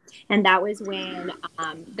 22. And that was when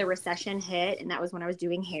the recession hit. And that was when I was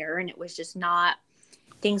doing hair. And it was just not,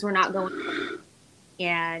 things were not going.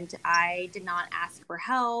 And I did not ask for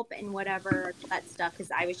help and whatever, that stuff, because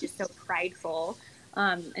I was just so prideful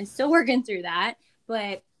and still working through that.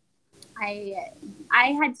 But I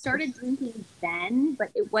had started drinking then, but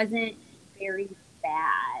it wasn't very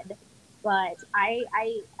bad. But I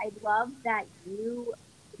love that you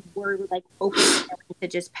were like open to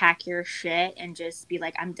just pack your shit and just be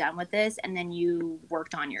like, I'm done with this, and then you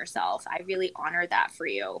worked on yourself. I really honor that for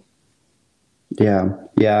you. Yeah.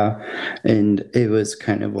 And it was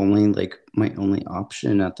kind of only like my only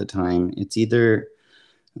option at the time. It's either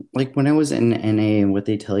like when I was in NA and what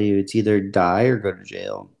they tell you, it's either die or go to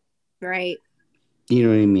jail. Right. You know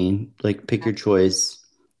what I mean? Like pick your choice.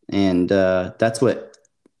 And that's what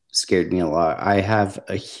scared me a lot. I have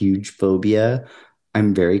a huge phobia.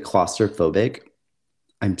 I'm very claustrophobic.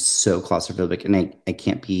 I'm so claustrophobic, and I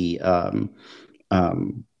can't be um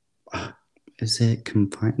is it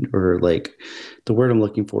confined, or like the word I'm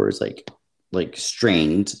looking for is like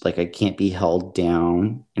strained. Like I can't be held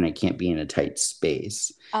down and I can't be in a tight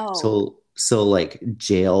space. Oh. So like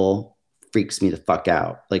jail freaks me the fuck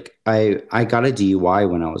out. Like I got a DUI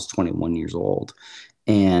when I was 21 years old,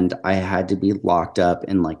 and I had to be locked up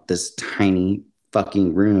in like this tiny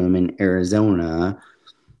fucking room in Arizona,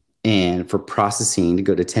 and for processing to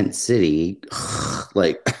go to Tent City,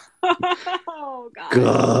 like Oh God.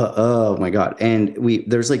 oh my God. And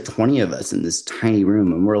there's like 20 of us in this tiny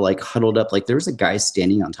room, and we're like huddled up. Like there was a guy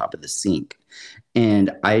standing on top of the sink,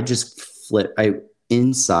 and I just flipped.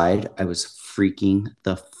 Inside, I was freaking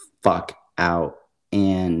the fuck out.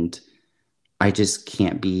 And I just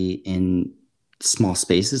can't be in small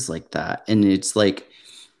spaces like that. And it's like,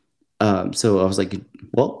 so I was like,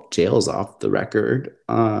 well, jail's off the record.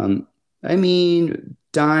 I mean,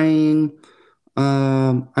 dying.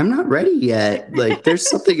 I'm not ready yet. Like, there's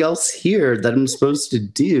something else here that I'm supposed to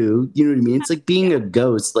do. You know what I mean? It's like being a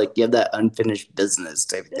ghost. Like, you have that unfinished business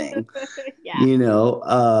type thing. Yeah.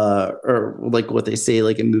 Or like what they say,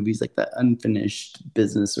 like in movies, like that unfinished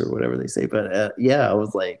business or whatever they say. But yeah, I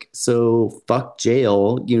was like, so fuck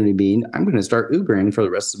jail. You know what I mean? I'm going to start Ubering for the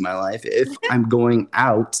rest of my life if I'm going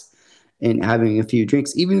out and having a few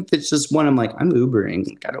drinks, even if it's just one. I'm like, I'm Ubering.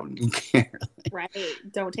 Like, I don't even care. Right.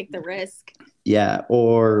 Don't take the risk. Yeah.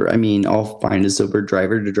 Or I mean, I'll find a sober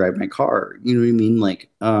driver to drive my car. You know what I mean? Like,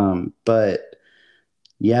 but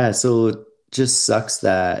yeah, so it just sucks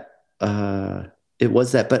that it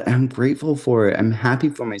was that, but I'm grateful for it. I'm happy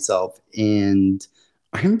for myself, and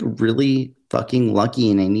I'm really fucking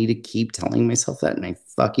lucky, and I need to keep telling myself that, and I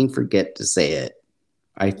fucking forget to say it.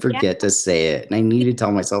 I forget to say it, and I need to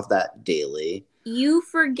tell myself that daily. You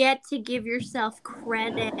forget to give yourself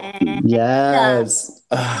credit. Yes.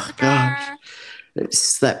 Oh gosh. It's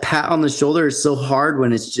just that pat on the shoulder is so hard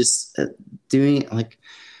when it's just doing like,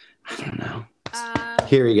 I don't know.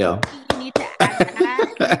 Here we go. You need to add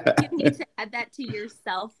that. You need to add that to your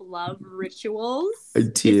self-love rituals. I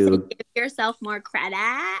do. Give yourself more credit.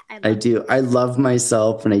 I do. I love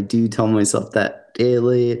myself, and I do tell myself that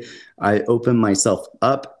daily. I open myself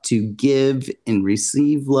up to give and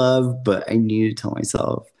receive love, but I need to tell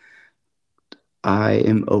myself I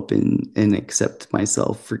am open and accept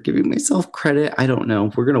myself for giving myself credit. I don't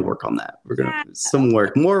know. We're going to work on that. We're going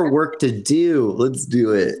to more work to do. Let's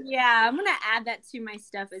do it. Yeah. I'm going to add that to my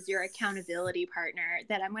stuff as your accountability partner,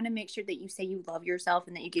 that I'm going to make sure that you say you love yourself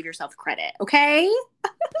and that you give yourself credit. Okay.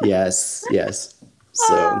 Yes.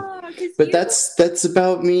 So, but that's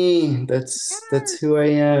about me. That's who I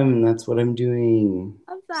am, and that's what I'm doing.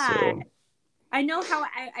 Love that. So. I know how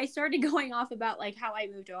I started going off about like how I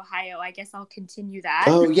moved to Ohio. I guess I'll continue that.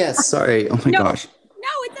 Oh yes, sorry. Oh my gosh. No,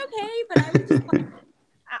 it's okay. But I was just like,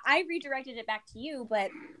 I redirected it back to you.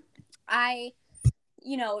 But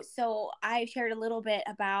So I shared a little bit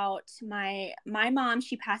about my mom.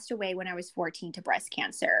 She passed away when I was 14 to breast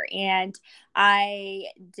cancer, and that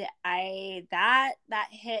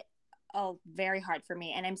hit very hard for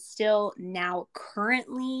me, and I'm still now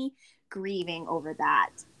currently grieving over that.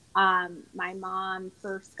 My mom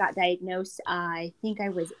first got diagnosed. I think I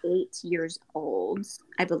was 8 years old,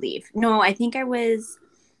 I believe. No, I think I was.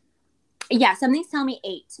 Yeah, something's telling me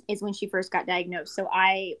 8 is when she first got diagnosed. So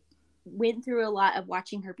I went through a lot of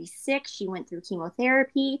watching her be sick. She went through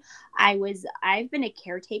chemotherapy. I've been a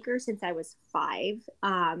caretaker since I was 5.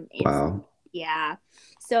 Wow. Yeah.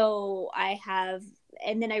 So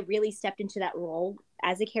and then I really stepped into that role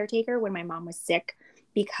as a caretaker when my mom was sick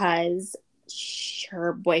because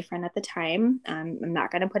her boyfriend at the time, I'm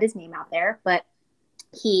not going to put his name out there, but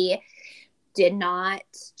he did not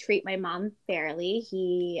treat my mom fairly.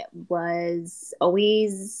 He was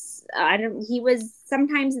always, he was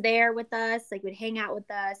sometimes there with us, like would hang out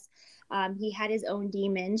with us. He had his own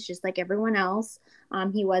demons, just like everyone else.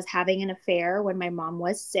 He was having an affair when my mom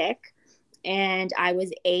was sick, and I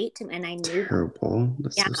was 8, and I knew. Terrible.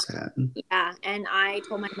 That's Yeah, so sad. yeah. And I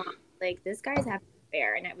told my mom, like, this guy's having an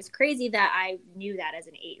affair. And it was crazy that I knew that as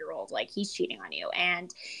an 8-year-old, like, he's cheating on you.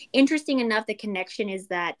 And interesting enough, the connection is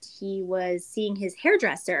that he was seeing his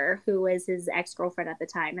hairdresser, who was his ex-girlfriend at the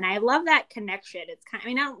time. And I love that connection. It's kind of, I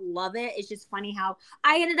mean, I don't love it. It's just funny how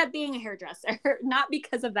I ended up being a hairdresser, not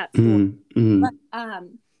because of that story. Mm-hmm. But,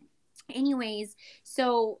 anyways,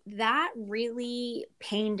 so that really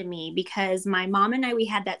pained me because my mom and we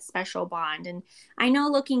had that special bond. And I know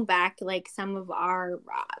looking back, like some of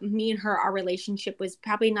me and our relationship was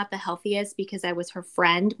probably not the healthiest because I was her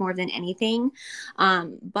friend more than anything.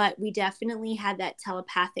 But we definitely had that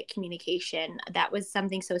telepathic communication. That was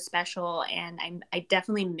something so special. And I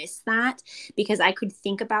definitely miss that because I could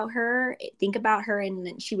think about her, and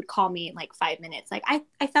then she would call me in like 5 minutes. Like,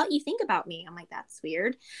 I felt you think about me. I'm like, that's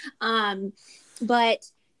weird. But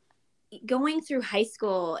going through high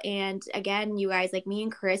school, and again, you guys, like me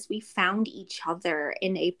and Chris, we found each other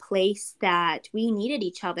in a place that we needed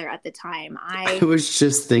each other at the time. I was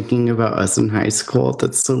just thinking about us in high school.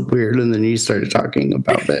 That's so weird. And then you started talking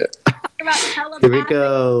about it. Here we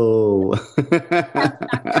go.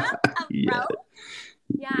 Yeah.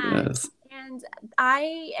 Yes. And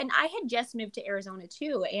I had just moved to Arizona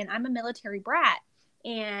too, and I'm a military brat.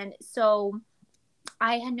 And so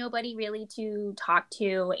I had nobody really to talk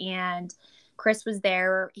to, and Chris was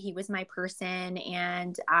there. He was my person,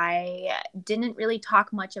 and I didn't really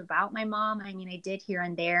talk much about my mom. I mean, I did here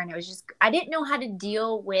and there, and it was just, I didn't know how to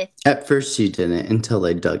deal with. At first you didn't until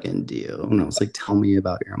I dug into you. And I was like, tell me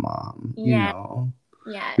about your mom. Yeah.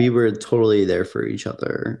 Yeah. We were totally there for each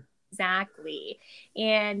other. Exactly.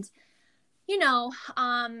 And,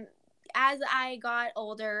 as I got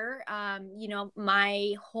older,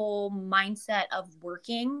 my whole mindset of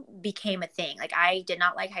working became a thing. Like, I did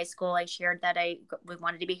not like high school. I shared that I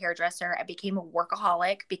wanted to be a hairdresser. I became a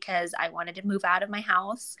workaholic because I wanted to move out of my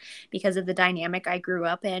house because of the dynamic I grew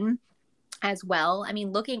up in as well. I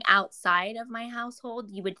mean, looking outside of my household,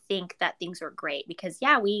 you would think that things were great because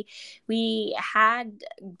we had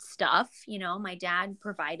stuff, my dad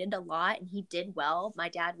provided a lot and he did well. My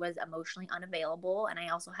dad was emotionally unavailable, and I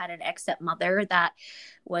also had an ex-stepmother that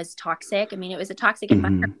was toxic. I mean, it was a toxic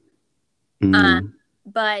environment.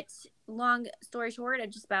 But long story short,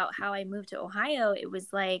 just about how I moved to Ohio, it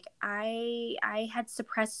was like I had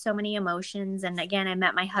suppressed so many emotions. And again, I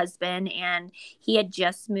met my husband, and he had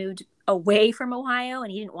just moved away from Ohio,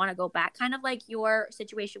 and he didn't want to go back, kind of like your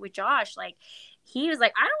situation with Josh. Like, he was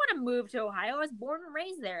like, I don't want to move to Ohio. I was born and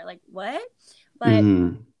raised there. Like, what? But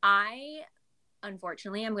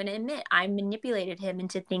unfortunately, I'm going to admit, I manipulated him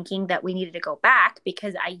into thinking that we needed to go back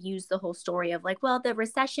because I used the whole story of like, well, the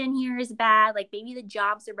recession here is bad. Like, maybe the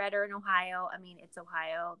jobs are better in Ohio. I mean, it's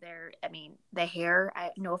Ohio. The hair,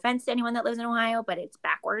 no offense to anyone that lives in Ohio, but it's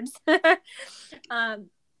backwards.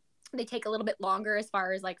 They take a little bit longer as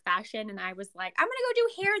far as like fashion. And I was like, I'm going to go do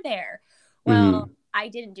hair there. Well, I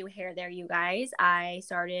didn't do hair there, you guys. I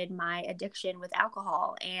started my addiction with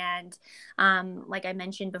alcohol. And like I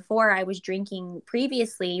mentioned before, I was drinking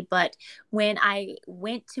previously. But when I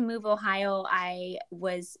went to move Ohio, I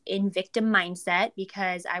was in victim mindset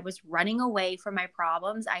because I was running away from my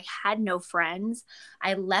problems. I had no friends.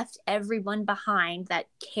 I left everyone behind that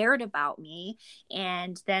cared about me.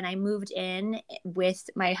 And then I moved in with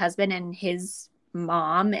my husband and his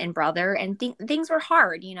mom and brother, and things were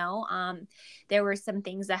hard. There were some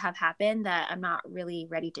things that have happened that I'm not really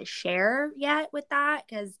ready to share yet with that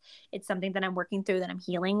because it's something that I'm working through, that I'm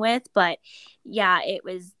healing with. But yeah,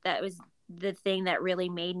 that was the thing that really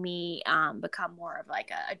made me become more of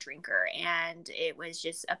like a drinker. And it was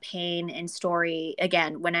just a pain and story.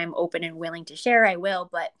 Again, when I'm open and willing to share, I will,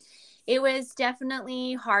 but it was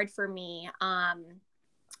definitely hard for me.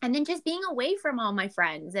 And then just being away from all my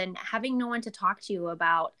friends and having no one to talk to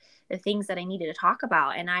about the things that I needed to talk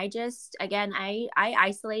about. And I just, again, I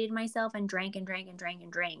isolated myself and drank and drank and drank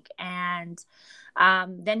and drank. And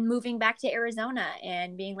then moving back to Arizona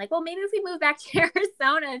and being like, well, maybe if we move back to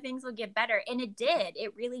Arizona, things will get better. And it did.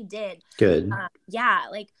 It really did. Good. Yeah.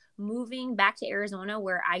 Like moving back to Arizona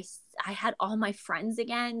where I had all my friends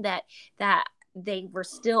again that they were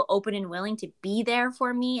still open and willing to be there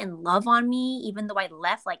for me and love on me, even though I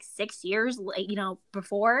left like 6 years,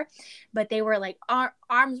 before, but they were like, our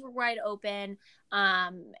arms were wide open.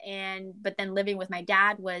 But then living with my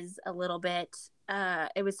dad was a little bit,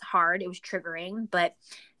 it was hard. It was triggering, but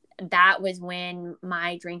that was when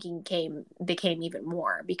my drinking became even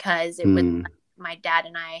more, because it was my dad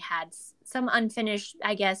and I had some unfinished,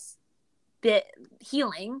 I guess, bit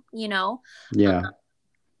healing, Yeah.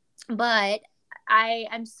 But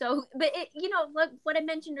but it, what I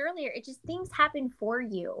mentioned earlier, it just, things happen for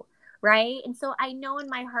you, right? And so I know in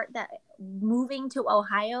my heart that moving to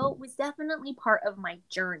Ohio was definitely part of my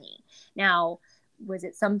journey. Now, was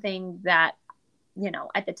it something that,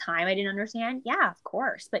 at the time I didn't understand? Yeah, of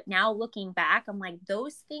course. But now looking back, I'm like,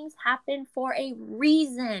 those things happen for a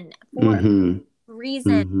reason, Mm-hmm.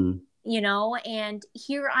 And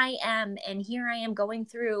here I am going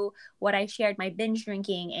through what I shared, my binge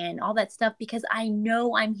drinking and all that stuff, because I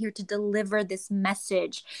know I'm here to deliver this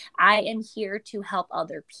message. I am here to help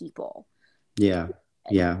other people. Yeah.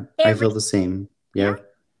 Yeah. I feel the same. Yeah.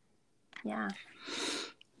 Yeah.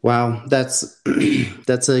 Wow. That's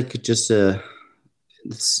like it's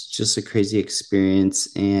just a crazy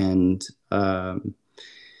experience. And I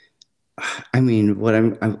mean, what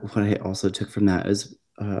I also took from that is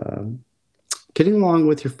getting along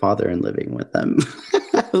with your father and living with them.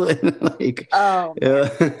 Like,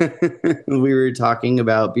 we were talking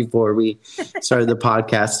about before we started the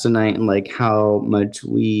podcast tonight, and like how much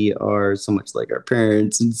we are so much like our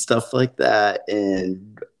parents and stuff like that.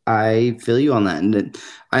 And I feel you on that. And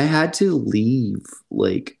I had to leave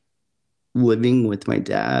like living with my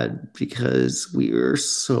dad because we were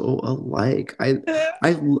so alike.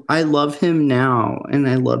 I love him now and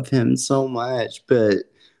I love him so much, but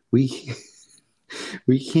we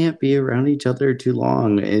we can't be around each other too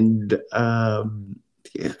long. And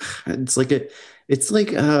yeah, it's like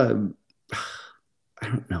I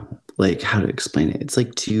don't know like how to explain it. It's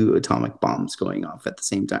like two atomic bombs going off at the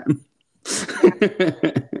same time.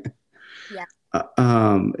 Yeah.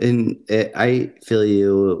 I feel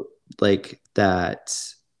you like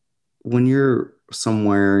that when you're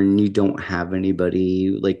somewhere and you don't have anybody,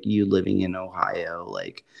 like you living in Ohio,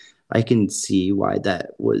 like I can see why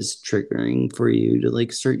that was triggering for you to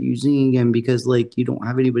like start using again, because like you don't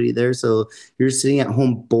have anybody there. So you're sitting at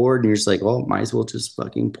home bored and you're just like, oh, might as well just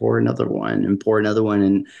fucking pour another one and pour another one.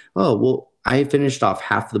 And oh, well, I finished off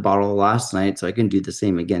half the bottle last night, so I can do the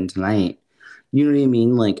same again tonight. You know what I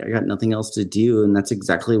mean? Like I got nothing else to do. And that's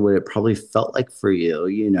exactly what it probably felt like for you,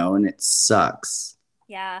 and it sucks.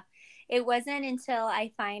 Yeah. It wasn't until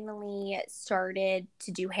I finally started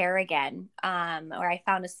to do hair again, or I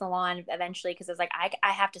found a salon eventually, because I was like,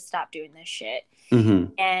 I have to stop doing this shit.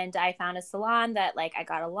 Mm-hmm. And I found a salon that like I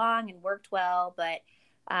got along and worked well, but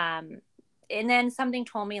and then something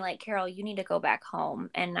told me like, Carol, you need to go back home.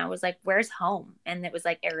 And I was like, where's home? And it was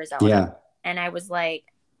like Arizona. Yeah. And I was like,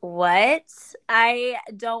 what? I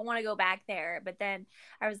don't want to go back there. But then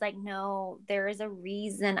I was like, no, there is a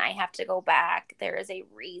reason I have to go back. There is a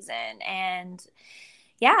reason. And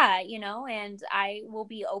yeah, and I will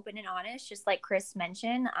be open and honest, just like Chris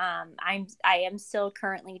mentioned. I am still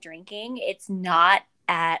currently drinking. It's not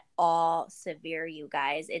at all severe, you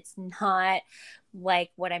guys. It's not like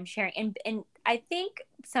what I'm sharing. And I think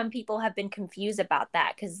some people have been confused about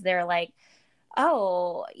that, because they're like,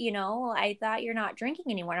 oh, I thought you're not drinking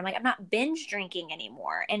anymore. I'm like, I'm not binge drinking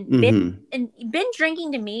anymore. And binge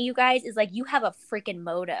drinking to me, you guys, is like you have a freaking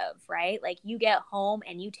motive, right? Like you get home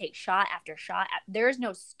and you take shot after shot. There is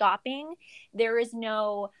no stopping. There is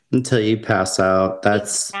no until you pass out.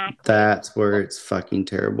 Exactly. That's where it's fucking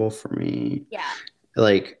terrible for me. Yeah.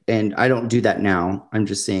 Like, and I don't do that now. I'm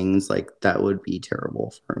just saying it's like that would be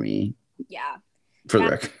terrible for me. Yeah. For the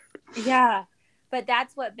record. Yeah. But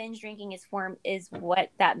that's what binge drinking is what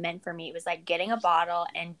that meant for me. It was like getting a bottle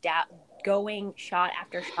and going shot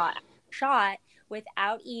after shot after shot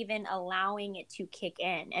without even allowing it to kick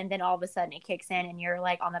in. And then all of a sudden it kicks in and you're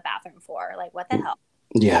like on the bathroom floor. Like, what the hell?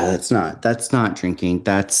 Yeah, that's not drinking.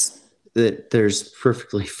 That's that there's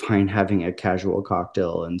perfectly fine having a casual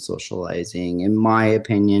cocktail and socializing, in my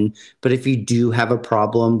opinion. But if you do have a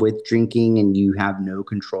problem with drinking and you have no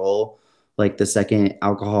control, like the second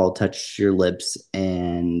alcohol touches your lips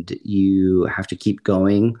and you have to keep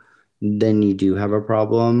going, then you do have a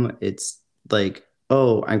problem. It's like,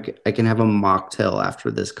 oh, I can have a mocktail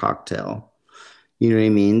after this cocktail. You know what I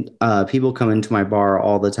mean? People come into my bar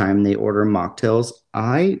all the time. They order mocktails.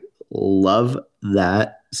 I love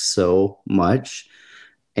that so much.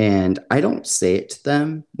 And I don't say it to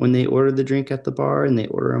them when they order the drink at the bar and they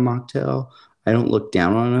order a mocktail. I don't look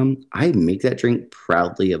down on them. I make that drink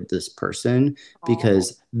proudly of this person Oh.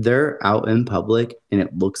 because they're out in public and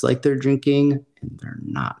it looks like they're drinking and they're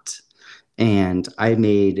not. And I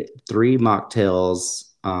made three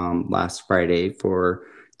mocktails last Friday for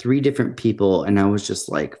three different people, and I was just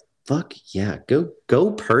like, "Fuck yeah,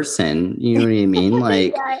 go person!" You know what I mean?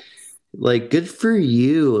 Yes. Like good for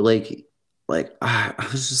you. I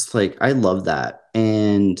was just like, I love that.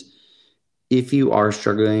 And if you are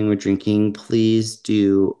struggling with drinking, please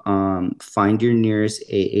do find your nearest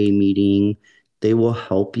AA meeting. They will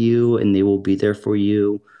help you and they will be there for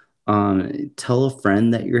you. Tell a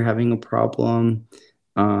friend that you're having a problem.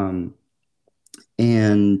 Um,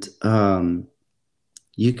 and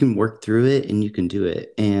you can work through it and you can do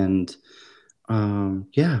it. And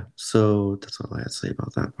yeah, so that's all I had to say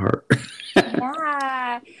about that part.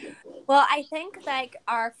 Yeah. Well, I think like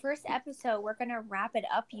our first episode, we're gonna wrap it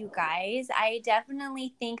up, you guys. I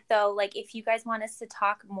definitely think though, like if you guys want us to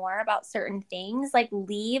talk more about certain things, like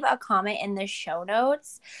leave a comment in the show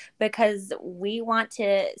notes because we want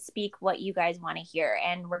to speak what you guys want to hear,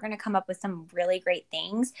 and we're gonna come up with some really great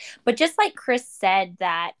things. But just like Chris said,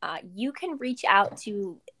 that you can reach out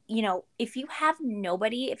to. If you have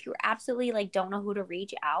nobody, if you absolutely like don't know who to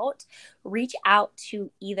reach out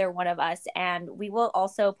to either one of us, and we will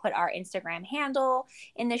also put our Instagram handle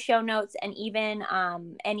in the show notes, and even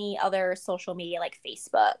any other social media like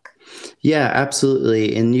Facebook. Yeah,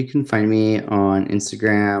 absolutely. And you can find me on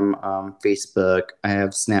Instagram, Facebook. I have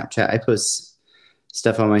Snapchat. I post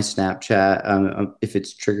stuff on my Snapchat. If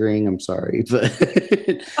it's triggering, I'm sorry, but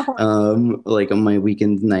like on my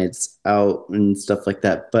weekend nights out and stuff like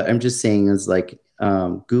that. But I'm just saying is like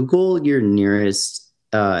Google your nearest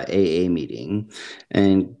AA meeting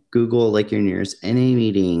and Google like your nearest NA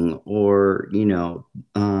meeting, or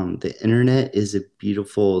the internet is a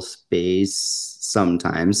beautiful space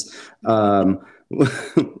sometimes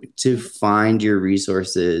to find your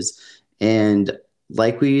resources. And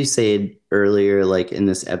like we said earlier, like in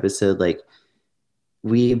this episode, like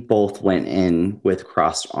we both went in with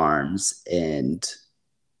crossed arms and,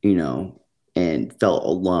 and felt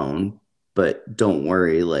alone. But don't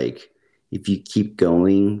worry, like if you keep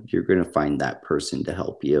going, you're going to find that person to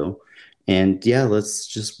help you. And yeah, let's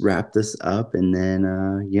just wrap this up and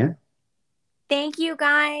then, yeah. Thank you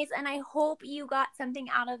guys, and I hope you got something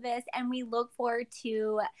out of this, and we look forward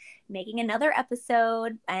to making another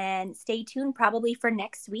episode, and stay tuned probably for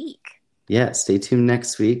next week. Yeah, stay tuned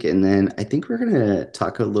next week. And then I think we're going to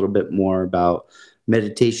talk a little bit more about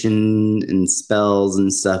meditation and spells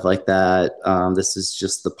and stuff like that. This is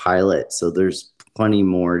just the pilot, so there's plenty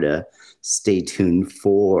more to stay tuned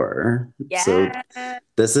for. So Yeah.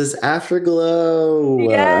 this is Afterglow.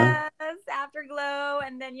 Yes, Afterglow.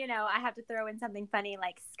 And then, I have to throw in something funny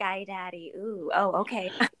like Sky Daddy. Ooh, oh,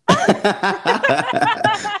 okay.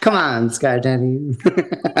 Come on, Sky Daddy.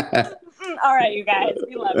 All right, you guys.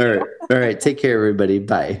 We love All you. right. All right. Take care, everybody.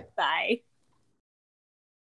 Bye. Bye.